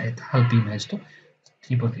 maadaama intaan ay tahay hal beam haysto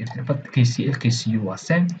 3.8 but KCL KCU waa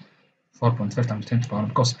same 4.5 times 10 to the power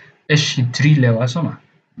because ishi 3 level soo ma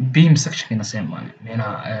beam section same waaye meena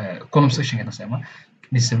column section same waaye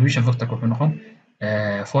distribution factor wuxuu noqon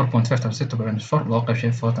 4.5 times 10 to the power minus 4 loo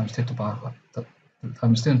qaybshay 4 times 10 to the power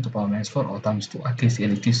times 10 to the power minus 4 or times 2 ah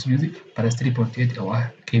KCL KCU plus 3.8 oo ah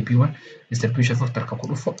KP1 distribution factor ka ku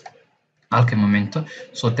dhufo halka momento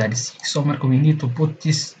so that is so marka we need to put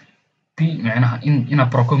this p macnaha in a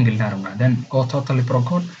procon gelina rabnaa then go totally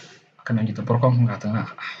procon kana jito procon ka qaadanaa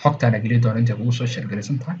xogtaana geli doona inta ugu soo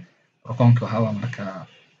sheergalaysan tahay proconka waxa waa marka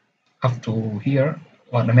up to here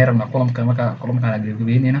waa dhameerna column-ka marka column-ka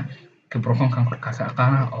geligeynina ka proconkan korka ka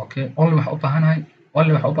aqaana okay only waxa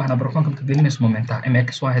u baahana proconka ka gelinayso momenta mx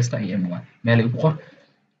waa haysta iyo my meel ay ku qor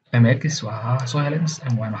mx waa soo helaynas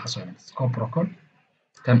my waxa soo helaynas ko procon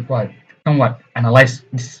kan waa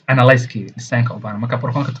analyze kii design-ka u baahan marka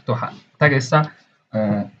proconka tagto waxa tagaysaa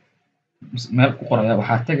meel ku qoraya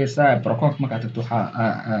waxaa tagaysaa proconka marka tagto waxa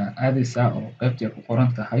aadaysaa oo qaybtii ku qoran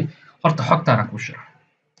tahay horta xogtaana ku shiro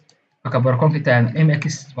marka proconka taan mx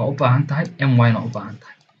waa u baahan tahay my na u baahan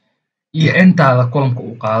tahay iyo intaada column-ka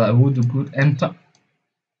uu qaado awoodda guud inta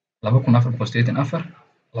 2484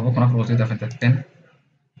 2484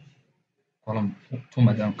 column 2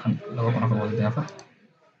 maadaama kan 2484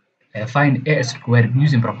 find AS required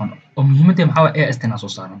using procon oo muhiimadda maxaa waa AS tan soo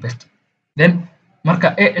saarno best then marka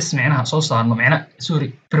AS macnaha soo saarno macnaha sorry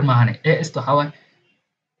permanent AS waxa waa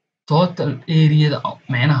total area-da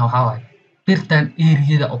macnaha waxa waa birtan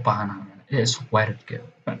area-da u baahan AS required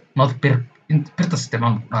not per birta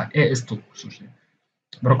isticmaal AS to soo sheeg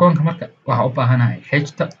proconka marka waxa u baahanahay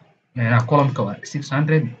h-ta macnaha column-ka waa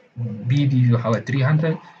 600 BD waxa waa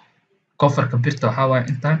 300 coverka birta waxa waa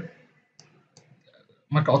intaan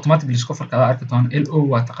marka automatically coverka aad arki doon LO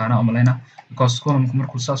waa taqaana umaleena because column-ku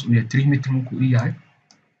markuu saas u yahay 3 meter markuu u yahay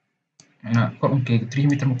column-kayga 3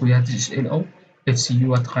 meter markuu yahay this is LO FCU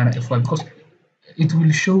waa taqaana FY because it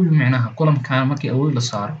will show you macnaha column-kan markii awood la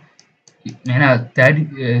saaro macnaha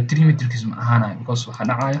 3 meterkiis ma ahaanayo because waxa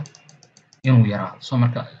dhacaya inuu yaraado so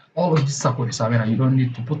marka all of this ku xisaabinaya you don't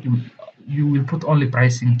need to put you will put only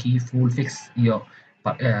pricing key full fix iyo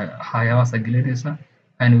hayawaasa gelinaysa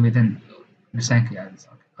and within design-ka yaadaysa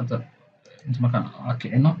hadda inta markaan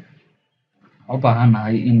kicino u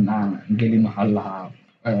baahanahay in aan gelino waxa lahaa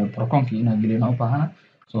proconka inaan gelino u baahana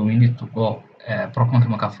so we need to go proconka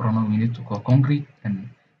marka furano we need to go concrete and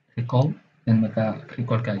recall then marka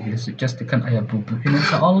recall-ka geliso just kan ayaa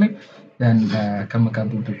buuxinaysa only then kan marka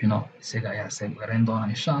buuxino isaga ayaa save gareyn doona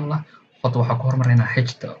insha Allah hadda waxa ku hormarinaa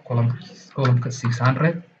h-ta column-ka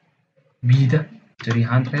 600 b-da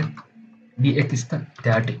 300 dx-ta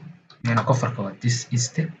 30 يعني كفر كوا this is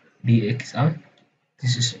the dx out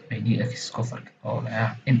this is my dx كفر or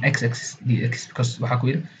in x axis dx because waxa ku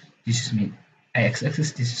yiri this is me x axis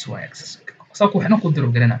this is y axis saako waxna ku diro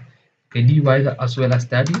galana dy da as well as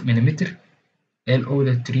 30 mm lo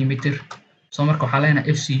da 3 meter so marka waxa leena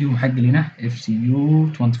fcu maxaa gelina fcu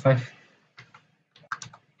 25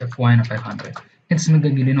 fy na 500 inta sima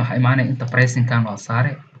gelino waxa imaanay inta pricing kan waa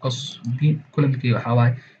saare because column-kii waxa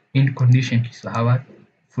waay in condition-kiisa waxa waay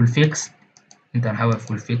full fix intaan hawa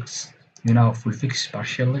full fix you know full fix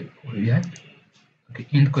partially yahay okay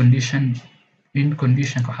in condition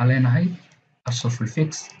waxa leenahay aso full fix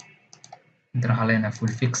intaan waxa leenahay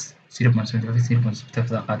full fix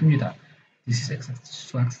 0.75 qaad mid ah this is exact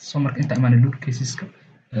so marka inta imaan load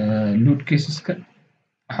cases-ka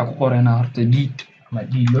waxa ku qoraynaa horta deed ama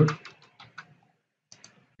load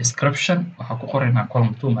description waxa ku qoraynaa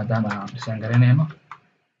column 2 maadaama aan design garanayno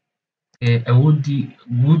awoodii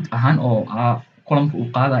guud ahaan oo column-ka uu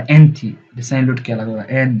qaada anti design load-ka laga wada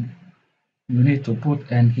n you need to put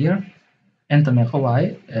n here enta meeqa waaye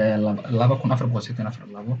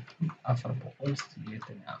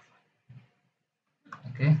 2484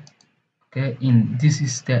 okay in this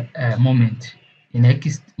is the moment in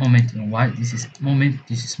x moment in y this is moment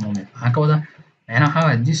waxaan ka wada macnaha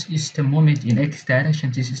waxa this is the moment in x direction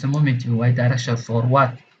this is the moment in y direction for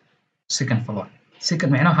what second floor second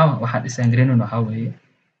macnaha waxa design gareynayno waxa weeye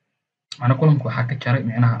ana column-ku waxa ka jaray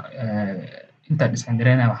macnaha inta design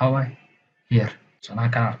gareynaa waxa waaye here so ana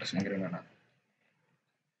ka design gareynaa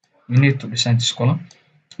we need to design this column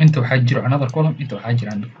inta waxa jiro another column inta waxa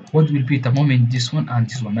jira what will be the moment this one and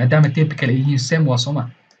this one maadaama typically yihiin same waa soma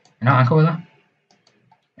macnaha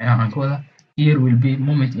aan ka wada here will be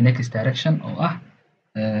moment in x direction oo ah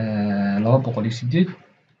 208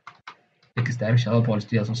 x direction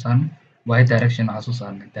 208 soo saarno y direction waxa soo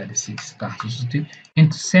saarnay 36 ka xasuustay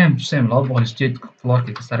inta same 208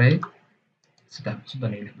 floor-ka ka sareeyay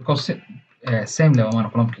because same level mana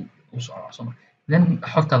columnkii u socono then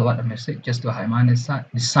xogtaada waa dhamaystay just waxaa imaanaysaa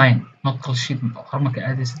design not call sheet horumarka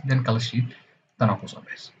aadaysa then call sheet tanaa kusoo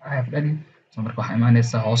baxaysa I have ready so marka waxaa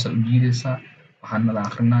imaanaysaa hoos u jiidaysaa waxaan nala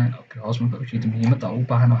akrinaya okay hoos marka u jiida muhiimadda ugu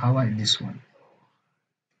baahan waxaa waaye this one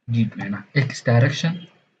jiid macnaha x direction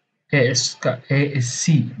ASC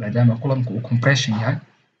maadaama columnka uu compression yahay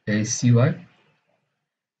ASC waaye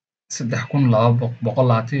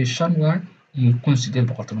 3225 waaye iyo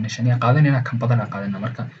 1815 yaa qaadanayna kan badan qaadanayna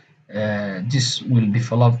marka this will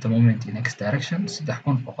develop the moment in x direction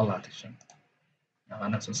 3125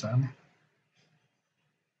 yaqaana soo saarna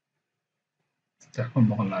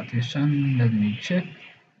 3125 let me check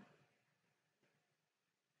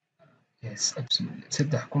yes absolutely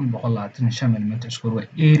 3125 mm square waa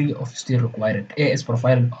area of steel required AS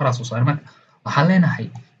profile horaa soo saar marka waxaan leenahay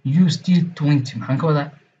use T20 maxaan ka wadaa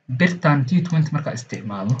birtan T20 marka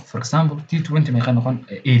isticmaalo for example T20 meeqa noqon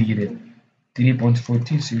areadeed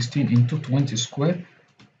 3.1416 into 20 square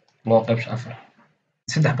loo qaybsho 4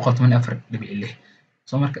 384.6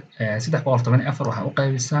 soo marka 384 waxaa u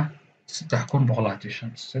qaybisaa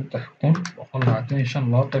 3125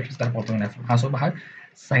 loo qaybsho 384 maxaa soo baxay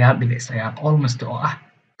 9.9 almost oo ah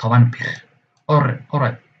 10 bir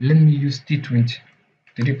alright let me use T20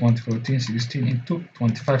 3.1416 into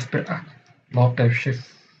 25 bir ah loo qaybsho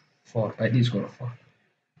 4 by d square of 4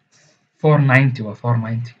 490 waa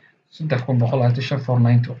 490 3.495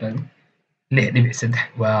 490 qayb 6.3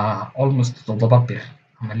 waa almost 7 bir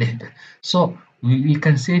ama 6 bir so we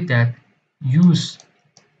can say that use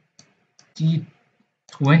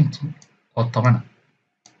T20 or 10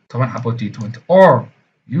 xabo T20 or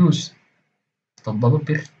use 7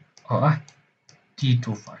 bir oo ah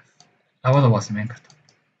T25 labada waa sameyn karta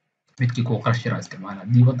midkii ku qarash yar isticmaala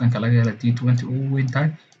hadii wadanka laga helo T20 ugu weyn tahay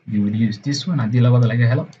you will use this one hadii labada laga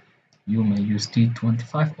helo you may use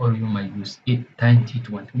T25 or you may use T20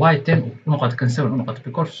 why 10 unoqoto kan 7 unoqoto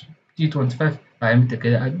because T25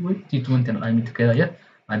 diameterkeeda aad u weyn T20 diameterkeeda yar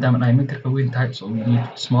maadaama diameterka weyn tahay so we need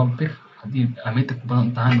small bir hadii diameterka badan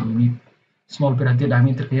tahay we need small bir hadii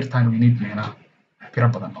diameterka yar tahay we need macnaha biro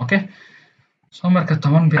badan okay so marka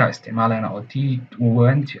 10 bira isticmaalayna oo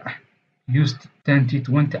T20 ah use 10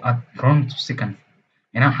 T20 at ground to second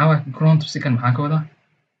ina waxa ground to second maxaan ka wadaa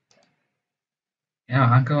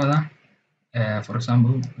waxaan ka wadaa for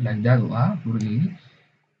example like that waa gurigeygi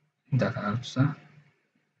inta ka aragtaa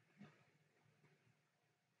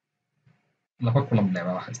laba kulam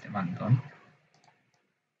leeyahay waxa isticmaali doona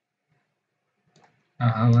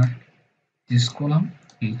this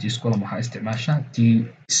column waxaa isticmaashaa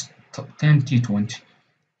T10 T20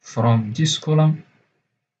 from this column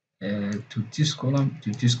to this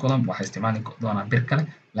column waxaa isticmaali doonaa bir kale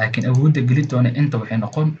laakiin awoodda geli doona inta waxay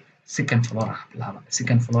noqon second floor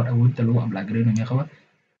second floor awoodda lagu apply gareynayo qaba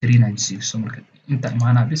 396 so marka inta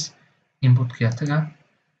imaana bis input ka taga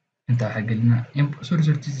inta waxa gelina input sorry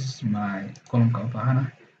this is my column ka baahana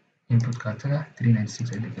input ka taga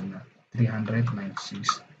 396 ay gelina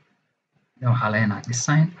 396 waxaa leenahay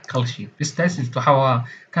design call sheet bis taas waxa waa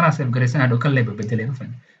kana save gareysan hadhow kan leeba bedelay ma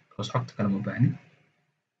fahmi because xogta kale ma baahni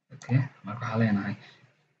okay marka waxaa leenahay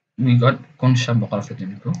we got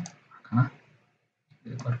 1541 kana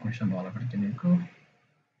we got 1541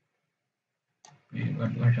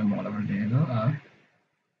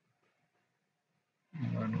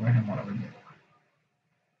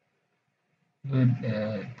 good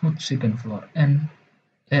put second floor and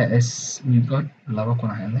as we got laba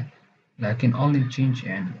kuna hele lakin only change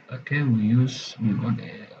and okay we got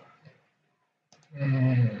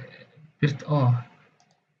bit oh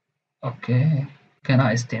okay kana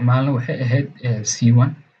isticmaalna waxay ahayd C1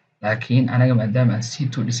 laakiin anaga maadaama aan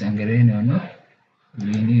C2 design gareynayno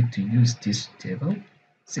we need to use this table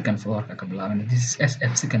second floor ka bilaabana this is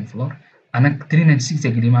SF second floor anaga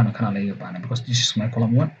 396 agreement kana laga baana because this is my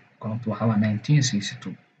column 1 column 2 waxa waa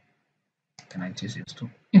 1962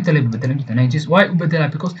 inta la bedelan jirta 90s why u bedela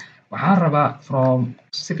because waxaan rabaa from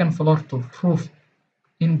second floor to roof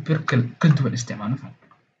in birkal ka duwan isticmaalno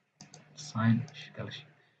sign shikalashi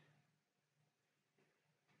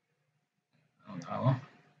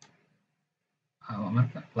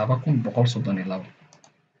marka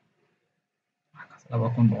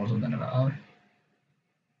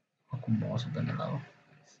 2132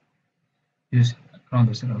 use around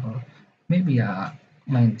the second floor maybe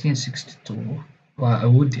 1962 waa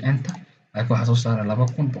awoodi anta laakiin waxa soo saaray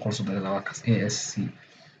 2132 kaas ASC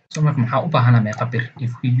so marka maxaa u baahanaa meeqa bir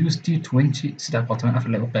if we use T20 sida qotoban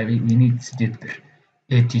afar lagu qaybay we need 8 bir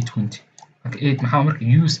AT20 marka 8 maxaa marka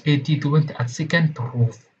use AT20 at second to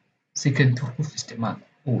roof isticmaal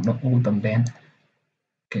ugu dambeyn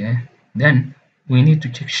okay then we need to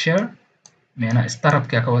check share meena startup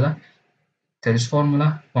ka wada Taylor's formula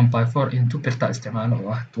 1/4 into birta isticmaalo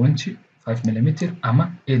oo ah 25 mm ama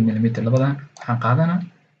 8 mm labadan waxaan qaadanaa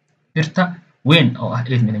birta weyn oo ah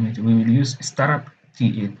 8 mm. We will use startup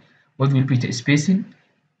T8. What will be the spacing?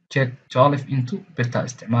 Check 12 into birta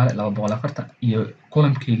isticmaale 240 iyo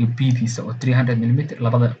columnkeyga B-diisa oo 300 mm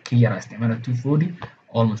labada ka yara isticmaala 240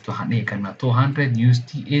 almost waxaan dhihi karnaa 200 use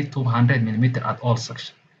T8 200 mm at all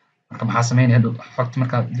section. Marka maxaa sameynaya hadhow xogta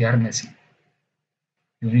markaad diyaarinaysid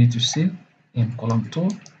you need to see in column 2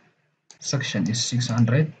 section is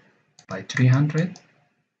 600 by 300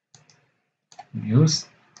 use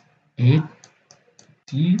 8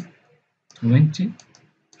 T20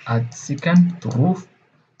 at second to roof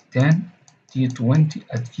 10 T20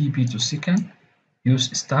 at GB to second use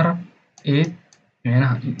startup 8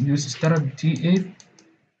 معناها use startup T8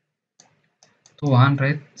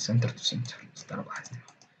 200 center to center startup so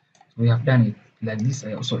we have done it like this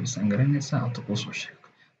ayaa usoo dhisan garanaysaa auto kusoo sheeg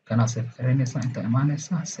kana save garanaysaa inta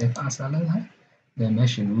imaanaysaa save as leedahay then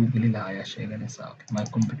meeshii lagu geli lahaa ayaa sheeganaysaa okay my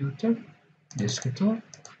computer desktop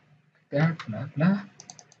that blah blah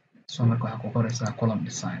so marka waxaa ku qoraysaa column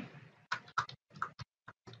design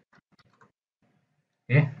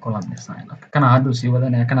column design kana hadhow sii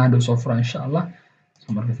wadanaya kana hadhow soo fura insha Allah so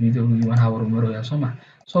marka videogii waan hawarmarooyaa soo ma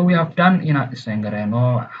so we have done inaad design gareyno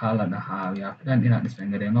waxaa la dhahaa we have done inaad design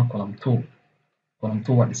gareyno column 2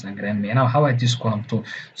 waa design gareyn meena waxaa waaye this column 2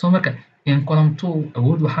 so marka in column 2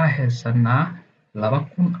 awood waxaa haysanaa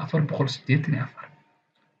 2484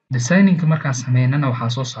 designinka markaan sameynana waxaa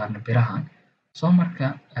soo saarna birahan so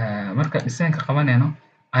marka designka qabanayno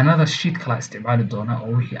another sheet kala isticmaali doona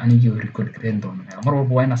oo wixii anigii record gareyn doona mar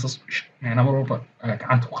walba waa inaad mar walba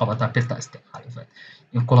gacanta ku qabataa birta isticmaalisa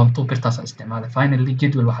in column 2 birtaas isticmaala finally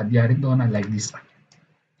jadwal waxaa diyaarin doona like this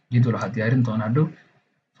jadwal waxaa diyaarin doona hadhow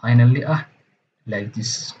finally like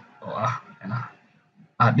this oo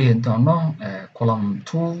aan dhihi doono column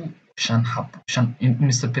 2 shan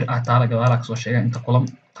imise bir taala gadaal ka soo sheegay inta column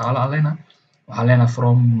taala alena waxaa leena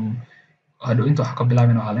from hadhow inta waxa ka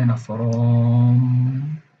bilaabina waxaa leena from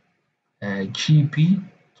GB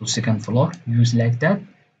to second floor use like that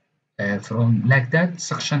from like that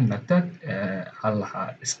section like that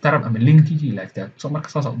startup ama linkigi like that so marka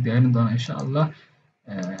saas u diyaarin doona insha Allah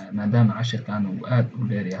maadaama cashirkan uu aad u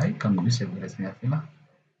dheer yahay kan uu isoo gaarsiinaya fila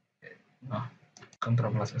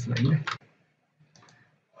control plus isla ile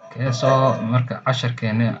okay so marka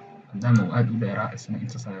cashirkeena maadaama uu aad u dheeraa isna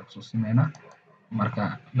intaas ayaan kusoo simeynaa marka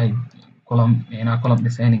column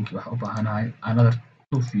designing waxa u baahanahay another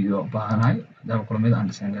 2 video u baahanahay maadaama columnada aan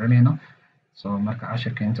design garanayno so marka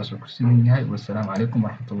cashirkeena intaas uu ku siman yahay wassalaamu calaykum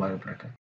waraxmatullaahi wabarakaatuh